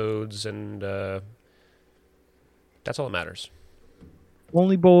Girl episodes, and that's all that matters.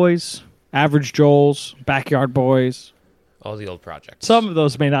 Lonely Boys, Average Joels, Backyard Boys. All the old projects. Some of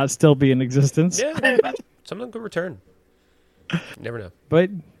those may not still be in existence. Yeah, some of them could return. You never know.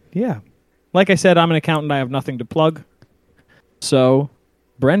 But, yeah. Like I said, I'm an accountant. I have nothing to plug. So,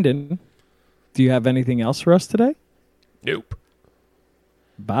 Brendan, do you have anything else for us today? Nope.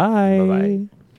 Bye. Bye-bye.